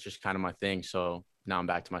 It's just kind of my thing. So now I'm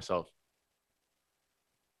back to myself.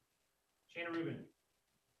 Shayna Rubin.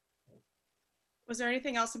 Was there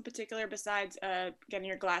anything else in particular besides getting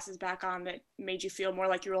your glasses back on that made you feel more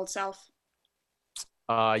like your old self?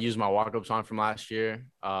 I used my walk-ups on from last year.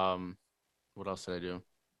 What else did I do?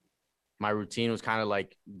 My routine was kind of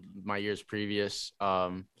like my years previous.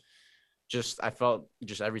 I felt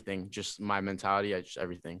just everything, just my mentality, just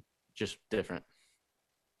everything, just different.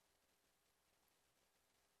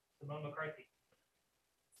 Simone McCarthy.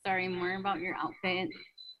 Sorry, more about your outfit.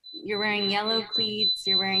 You're wearing yellow cleats,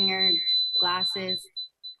 you're wearing your glasses.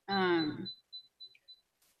 Can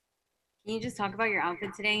you just talk about your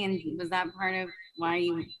outfit today? And was that part of why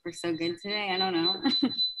you were so good today? I don't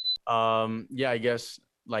know. Yeah, I guess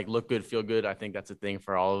like look good, feel good. I think that's a thing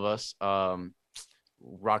for all of us.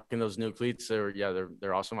 Rocking those new cleats,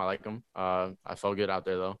 they're awesome. I like them. I felt good out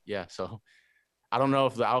there though. Yeah, so I don't know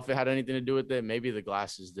if the outfit had anything to do with it. Maybe the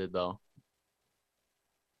glasses did though.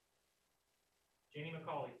 Janie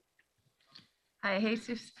McCauley. Hi,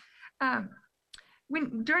 Jesus.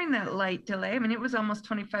 When during that light delay, I mean, it was almost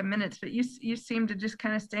 25 minutes, but you seemed to just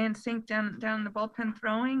kind of stay in sync down the bullpen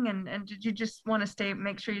throwing, and did you just want to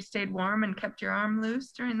make sure you stayed warm and kept your arm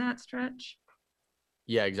loose during that stretch?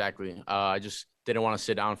 Yeah, exactly. I just didn't want to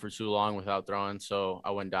sit down for too long without throwing, so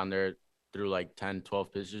I went down there, threw like 10,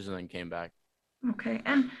 12 pitches, and then came back. Okay,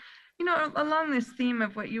 and along this theme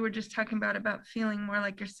of what you were just talking about feeling more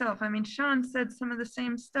like yourself, I mean, Sean said some of the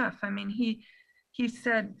same stuff. I mean, he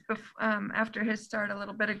said after his start a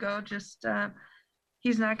little bit ago, just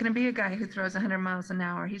he's not going to be a guy who throws 100 miles an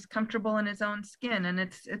hour. He's comfortable in his own skin, and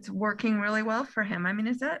it's working really well for him. I mean,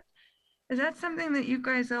 is that something that you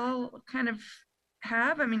guys all kind of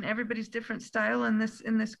have? I mean, everybody's different style in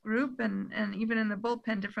this group, and even in the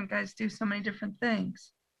bullpen, different guys do so many different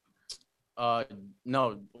things.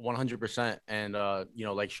 No, 100%. And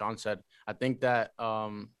like Sean said, I think that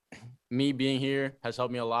me being here has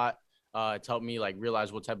helped me a lot. It's helped me like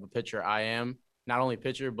realize what type of pitcher I am, not only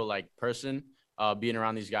pitcher, but like person, being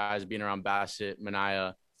around these guys, being around Bassett,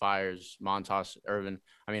 Minaya, Fires, Montas, Irvin.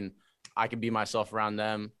 I mean, I could be myself around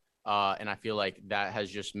them. And I feel like that has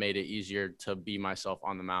just made it easier to be myself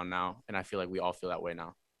on the mound now. And I feel like we all feel that way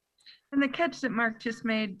now. And the catch that Mark just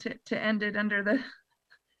made to end it under the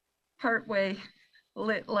partway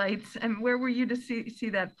lit lights, and where were you to see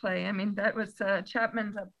that play? I mean, that was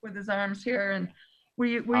Chapman's up with his arms here, and were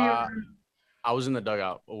you I was in the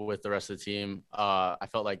dugout with the rest of the team. I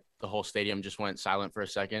felt like the whole stadium just went silent for a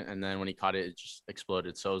second, and then when he caught it, it just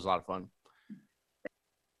exploded. So it was a lot of fun.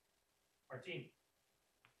 Martin.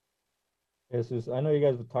 Jesus, I know you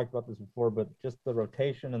guys have talked about this before, but just the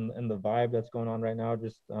rotation and the vibe that's going on right now,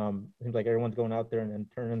 just seems like everyone's going out there and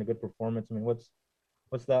turning in a good performance. I mean, what's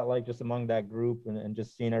that like just among that group, and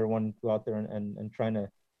just seeing everyone go out there and trying to,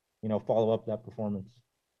 follow up that performance?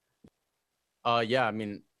 Yeah, I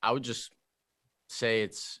mean, I would just say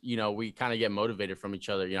it's, we kind of get motivated from each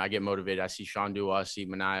other. I get motivated. I see Sean do well. I see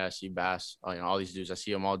Minaya, I see Bass, all these dudes. I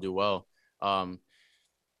see them all do well.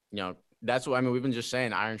 That's what, I mean, we've been just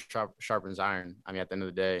saying iron sharpens iron. I mean, at the end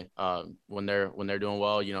of the day, when they're doing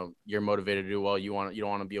well, you're motivated to do well. You don't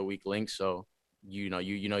want to be a weak link. So, you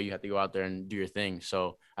have to go out there and do your thing.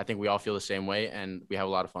 So I think we all feel the same way, and we have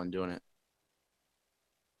a lot of fun doing it.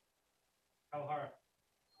 Kawahara.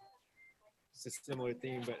 It's a similar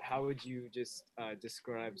theme, but how would you just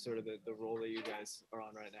describe sort of the role that you guys are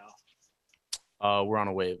on right now? We're on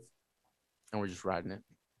a wave, and we're just riding it.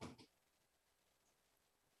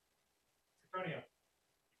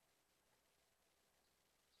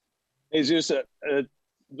 Hey, Zeus, the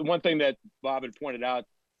one thing that Bob had pointed out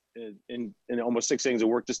in almost 6 innings of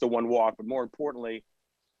work, just the one walk, but more importantly,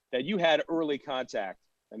 that you had early contact.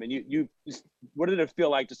 I mean, you what did it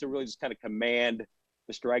feel like just to really just kind of command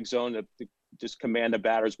the strike zone, to just command the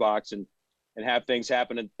batter's box and have things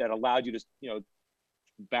happen that allowed you to,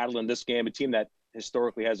 battle in this game, a team that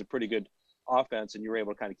historically has a pretty good offense, and you were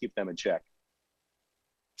able to kind of keep them in check?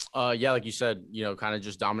 Yeah, like you said, kind of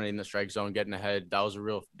just dominating the strike zone, getting ahead. That was a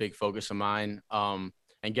real big focus of mine.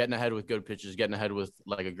 and getting ahead with good pitches, getting ahead with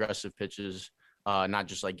like aggressive pitches, not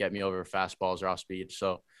just like get me over fastballs or off speed.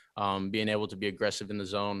 So being able to be aggressive in the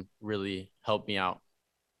zone really helped me out.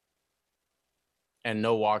 And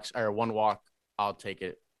no walks, or 1 walk, I'll take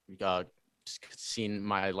it. Seen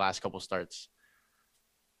my last couple starts.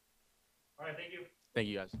 All right, thank you. Thank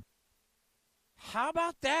you, guys. How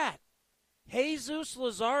about that? Jesus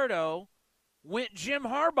Luzardo went Jim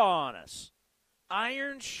Harbaugh on us.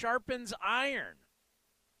 Iron sharpens iron.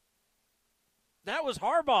 That was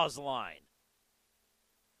Harbaugh's line.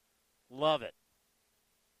 Love it.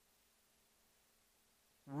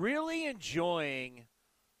 Really enjoying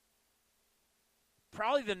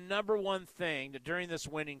probably the number one thing that during this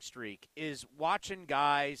winning streak is watching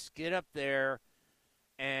guys get up there,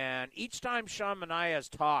 and each time Sean Manaea has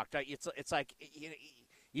talked, it's like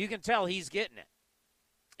you can tell he's getting it.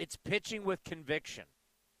 It's pitching with conviction.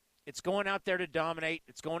 It's going out there to dominate.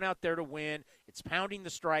 It's going out there to win. It's pounding the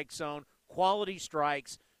strike zone, quality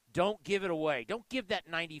strikes. Don't give it away. Don't give that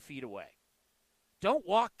 90 feet away. Don't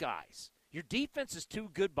walk guys. Your defense is too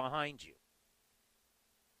good behind you.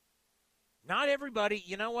 Not everybody,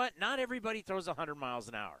 you know what? Not everybody throws 100 miles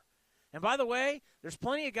an hour. And by the way, there's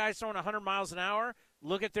plenty of guys throwing 100 miles an hour.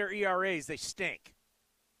 Look at their ERAs. They stink.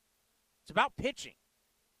 It's about pitching.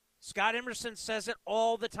 Scott Emerson says it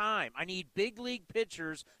all the time. I need big league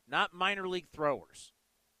pitchers, not minor league throwers.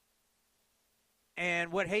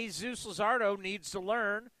 And what Jesus Luzardo needs to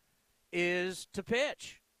learn is to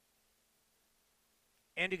pitch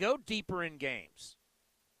and to go deeper in games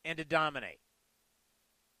and to dominate.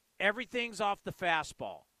 Everything's off the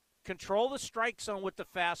fastball. Control the strike zone with the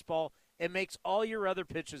fastball. It makes all your other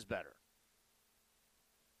pitches better.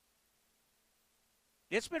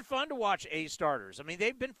 It's been fun to watch A starters. I mean,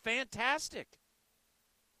 they've been fantastic.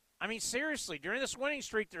 I mean, seriously, during this winning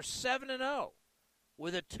streak, they're 7-0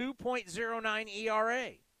 with a 2.09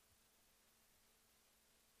 ERA.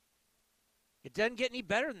 It doesn't get any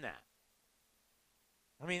better than that.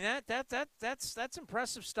 I mean, that's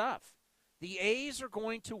impressive stuff. The A's are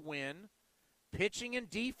going to win pitching and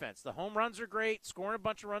defense. The home runs are great, scoring a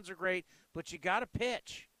bunch of runs are great, but you got to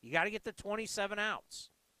pitch. You got to get the 27 outs.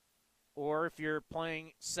 Or if you're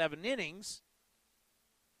playing 7 innings.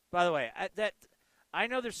 By the way, I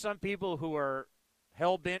know there's some people who are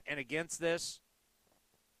hell-bent and against this,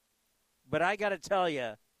 but I got to tell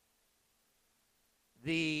you,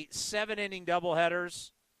 the 7-inning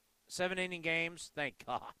doubleheaders, 7-inning games, thank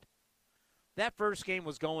God. That first game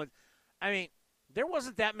was going – I mean, there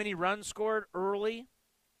wasn't that many runs scored early.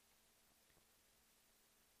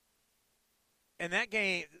 And that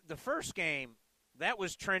game, the first game, that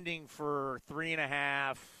was trending for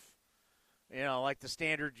 3.5. You know, like the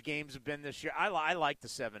standard games have been this year. I like the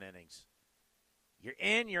 7 innings. You're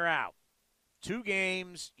in, you're out. 2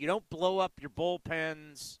 games. You don't blow up your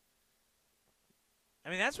bullpens.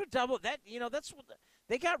 I mean, that's what that's what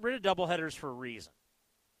they got rid of doubleheaders for a reason.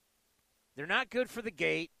 They're not good for the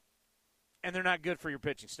gate. And they're not good for your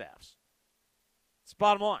pitching staffs. It's the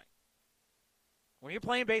bottom line. When you're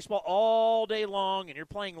playing baseball all day long and you're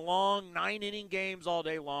playing long 9-inning games all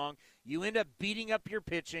day long, you end up beating up your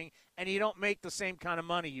pitching and you don't make the same kind of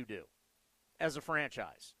money you do as a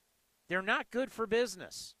franchise. They're not good for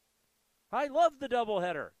business. I love the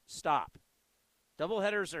doubleheader. Stop.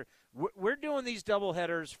 Doubleheaders are – we're doing these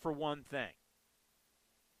doubleheaders for one thing.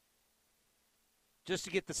 Just to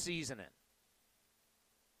get the season in.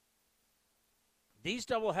 These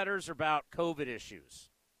doubleheaders are about COVID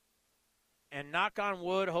issues. And knock on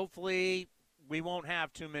wood, hopefully we won't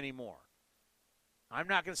have too many more. I'm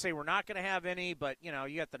not going to say we're not going to have any, but, you know,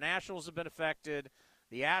 you got the Nationals have been affected,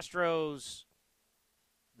 the Astros,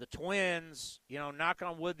 the Twins, you know, knock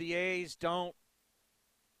on wood, the A's don't.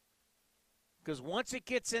 Because once it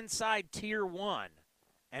gets inside Tier 1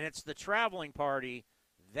 and it's the traveling party,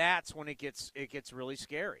 that's when it gets really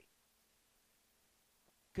scary.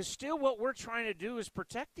 Because still what we're trying to do is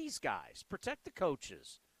protect these guys, protect the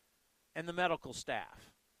coaches and the medical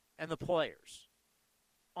staff and the players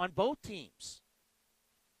on both teams.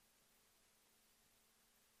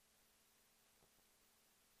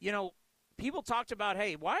 You know, people talked about,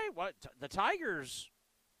 hey, why the Tigers,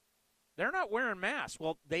 they're not wearing masks.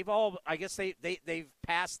 Well, they've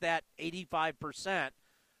passed that 85%.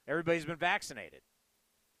 Everybody's been vaccinated.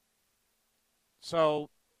 So,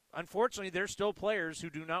 unfortunately, there's still players who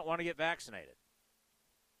do not want to get vaccinated.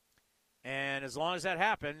 And as long as that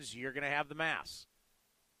happens, you're going to have the masks.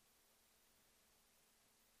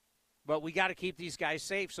 But we got to keep these guys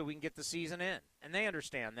safe so we can get the season in. And they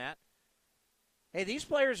understand that. Hey, these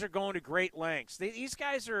players are going to great lengths. These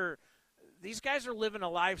guys are these guys are living a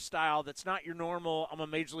lifestyle that's not your normal, I'm a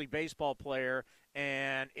Major League Baseball player,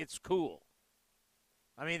 and it's cool.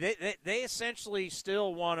 I mean, they essentially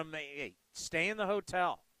still want to stay in the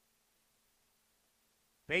hotel.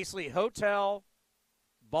 Basically, hotel,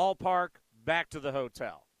 ballpark, back to the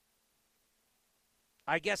hotel.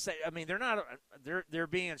 I guess they're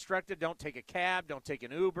being instructed, don't take a cab, don't take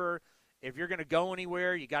an Uber. If you're going to go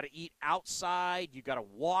anywhere, you got to eat outside, you got to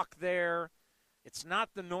walk there. It's not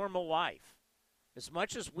the normal life. As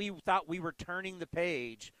much as we thought we were turning the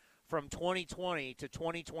page from 2020 to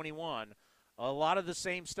 2021, a lot of the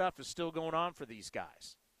same stuff is still going on for these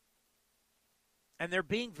guys. And they're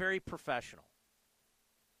being very professional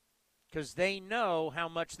because they know how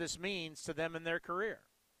much this means to them in their career.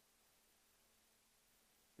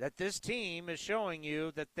 That this team is showing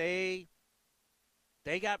you that they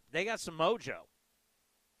got some mojo.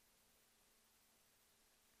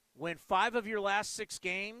 When 5 of your last 6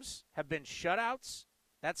 games have been shutouts,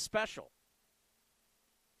 that's special.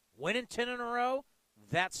 Winning 10 in a row,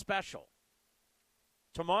 that's special.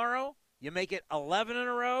 Tomorrow, you make it 11 in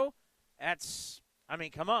a row,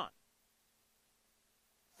 come on.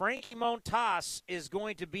 Frankie Montas is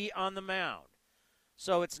going to be on the mound.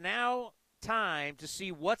 So it's now time to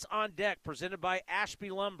see what's on deck, presented by Ashby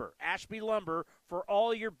Lumber. Ashby Lumber for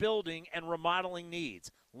all your building and remodeling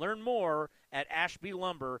needs. Learn more at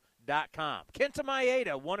ashbylumber.com. Kenta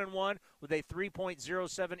Maeda, 1-1 with a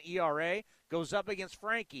 3.07 ERA, goes up against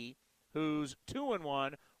Frankie, who's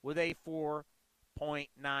 2-1 with a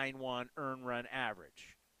 4.91 earned run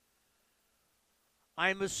average.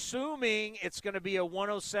 I'm assuming it's going to be a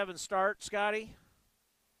 107 start, Scotty.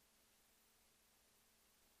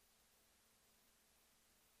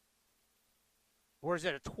 Or is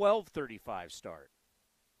it a 12:35 start?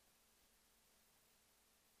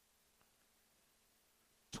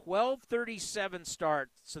 12:37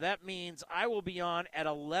 start, so that means I will be on at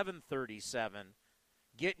 11:37,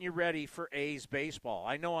 getting you ready for A's baseball.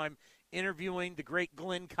 I know I'm interviewing the great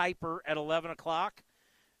Glenn Kuiper at 11 o'clock,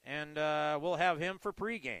 and we'll have him for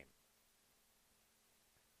pregame.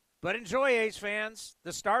 But enjoy, A's fans.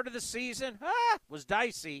 The start of the season was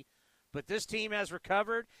dicey, but this team has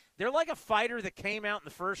recovered. They're like a fighter that came out in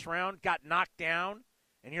the first round, got knocked down,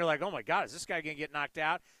 and you're like, oh, my God, is this guy going to get knocked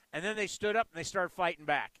out? And then they stood up and they started fighting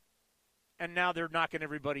back. And now they're knocking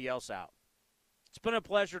everybody else out. It's been a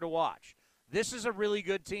pleasure to watch. This is a really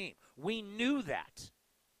good team. We knew that.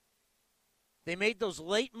 They made those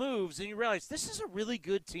late moves, and you realize this is a really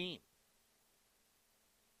good team.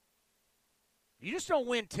 You just don't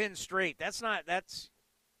win 10 straight. That's not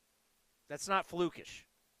flukish.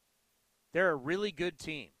 They're a really good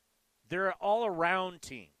team. They're an all-around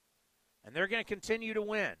team. And they're going to continue to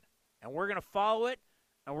win. And we're going to follow it,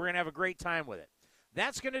 and we're going to have a great time with it.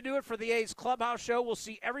 That's going to do it for the A's Clubhouse Show. We'll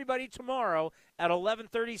see everybody tomorrow at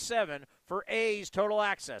 11:37 for A's Total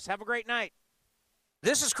Access. Have a great night.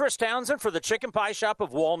 This is Chris Townsend for the Chicken Pie Shop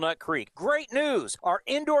of Walnut Creek. Great news! Our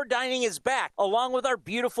indoor dining is back, along with our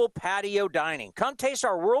beautiful patio dining. Come taste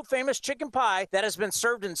our world-famous chicken pie that has been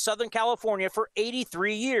served in Southern California for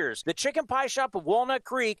 83 years. The Chicken Pie Shop of Walnut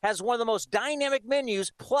Creek has one of the most dynamic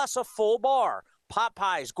menus, plus a full bar. Pot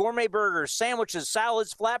pies, gourmet burgers, sandwiches,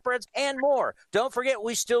 salads, flatbreads, and more. Don't forget,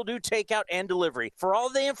 we still do takeout and delivery. For all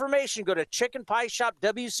the information, go to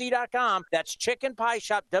chickenpieshopwc.com. That's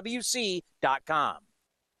chickenpieshopwc.com.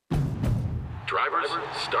 Drivers,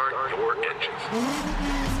 start your engines.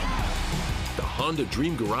 The Honda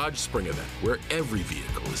Dream Garage Spring Event, where every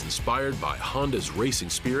vehicle is inspired by Honda's racing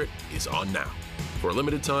spirit, is on now. For a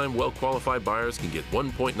limited time, well-qualified buyers can get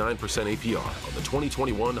 1.9% APR on the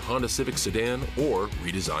 2021 Honda Civic Sedan or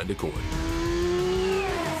redesigned Accord.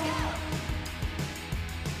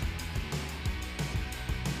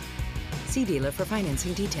 See dealer for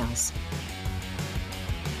financing details.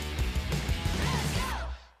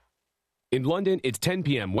 In London, it's 10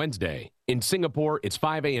 p.m. Wednesday. In Singapore, it's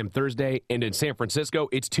 5 a.m. Thursday. And in San Francisco,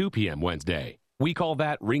 it's 2 p.m. Wednesday. We call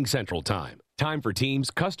that Ring Central Time. Time for teams,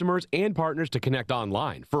 customers, and partners to connect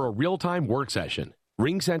online for a real-time work session.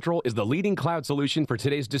 Ring Central is the leading cloud solution for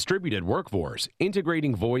today's distributed workforce,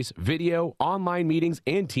 integrating voice, video, online meetings,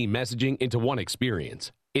 and team messaging into one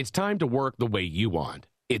experience. It's time to work the way you want.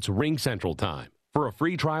 It's Ring Central Time. For a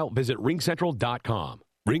free trial, visit ringcentral.com.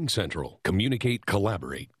 Ring Central. Communicate,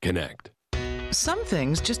 collaborate, connect. Some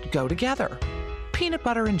things just go together. Peanut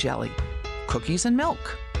butter and jelly, cookies and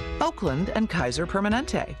milk, Oakland and Kaiser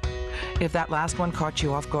Permanente. If that last one caught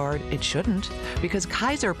you off guard, it shouldn't, because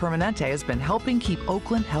Kaiser Permanente has been helping keep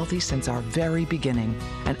Oakland healthy since our very beginning.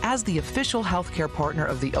 And as the official healthcare partner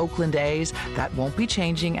of the Oakland A's, that won't be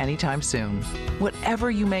changing anytime soon.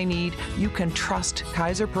 Whatever you may need, you can trust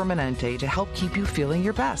Kaiser Permanente to help keep you feeling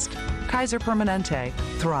your best. Kaiser Permanente.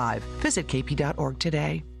 Thrive. Visit kp.org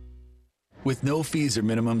today. With no fees or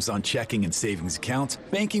minimums on checking and savings accounts,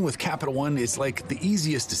 banking with Capital One is like the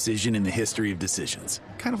easiest decision in the history of decisions.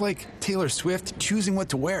 Kind of like Taylor Swift choosing what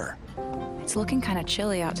to wear. It's looking kind of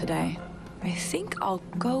chilly out today. I think I'll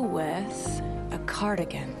go with a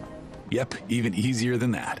cardigan. Yep, even easier than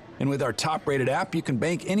that. And with our top-rated app, you can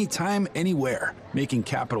bank anytime, anywhere, making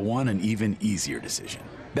Capital One an even easier decision.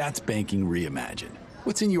 That's banking reimagined.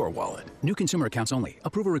 What's in your wallet? New consumer accounts only.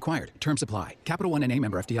 Approval required. Terms apply. Capital One N.A.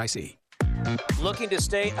 member FDIC. Looking to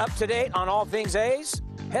stay up to date on all things A's?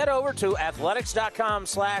 Head over to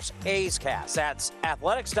athletics.com/A'sCast. That's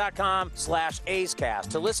athletics.com/A'sCast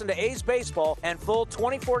to listen to A's baseball and full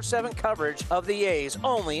 24/7 coverage of the A's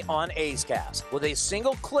only on A's Cast. With a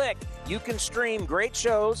single click, you can stream great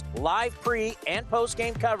shows, live pre- and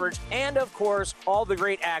post-game coverage, and of course, all the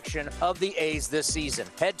great action of the A's this season.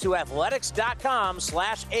 Head to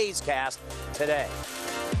athletics.com/A'sCast today.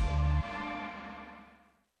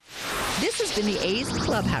 This has been the A's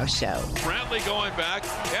Clubhouse Show. Brantley going back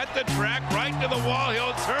at the track, right to the wall.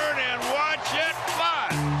 He'll turn and watch it fly.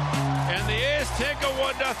 And the A's take a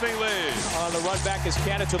 1-0 lead. On the run back is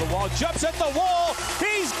Cannon to the wall. Jumps at the wall.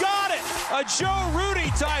 He's got it. A Joe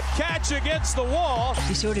Rudy type catch against the wall.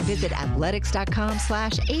 Be sure to visit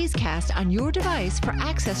athletics.com/A'sCast on your device for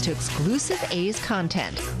access to exclusive A's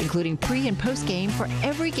content, including pre- and post-game for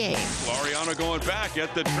every game. Laureano going back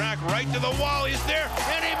at the track, right to the wall. He's there,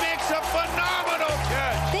 and he makes a phenomenal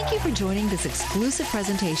catch. Thank you for joining this exclusive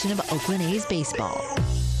presentation of Oakland A's baseball.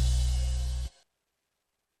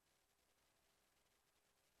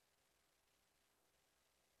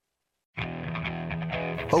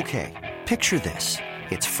 Okay, picture this.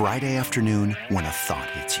 It's Friday afternoon when a thought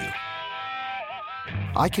hits you.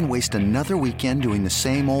 I can waste another weekend doing the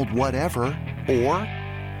same old whatever, or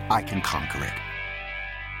I can conquer it.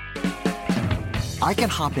 I can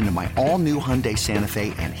hop into my all-new Hyundai Santa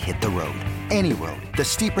Fe and hit the road. Any road. The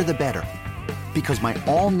steeper, the better. Because my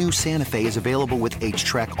all-new Santa Fe is available with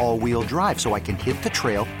H-Track all-wheel drive, so I can hit the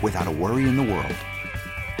trail without a worry in the world.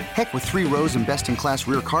 Heck, with 3 rows and best-in-class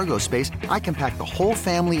rear cargo space, I can pack the whole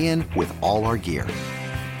family in with all our gear.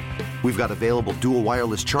 We've got available dual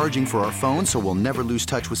wireless charging for our phones, so we'll never lose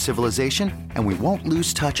touch with civilization, and we won't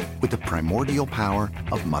lose touch with the primordial power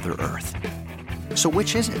of Mother Earth. So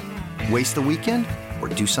which is it? Waste the weekend or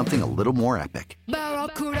do something a little more epic?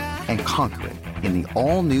 And conquer it in the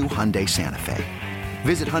all-new Hyundai Santa Fe.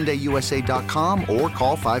 Visit HyundaiUSA.com or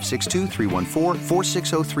call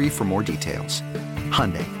 562-314-4603 for more details.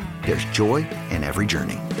 Hyundai, there's joy in every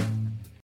journey.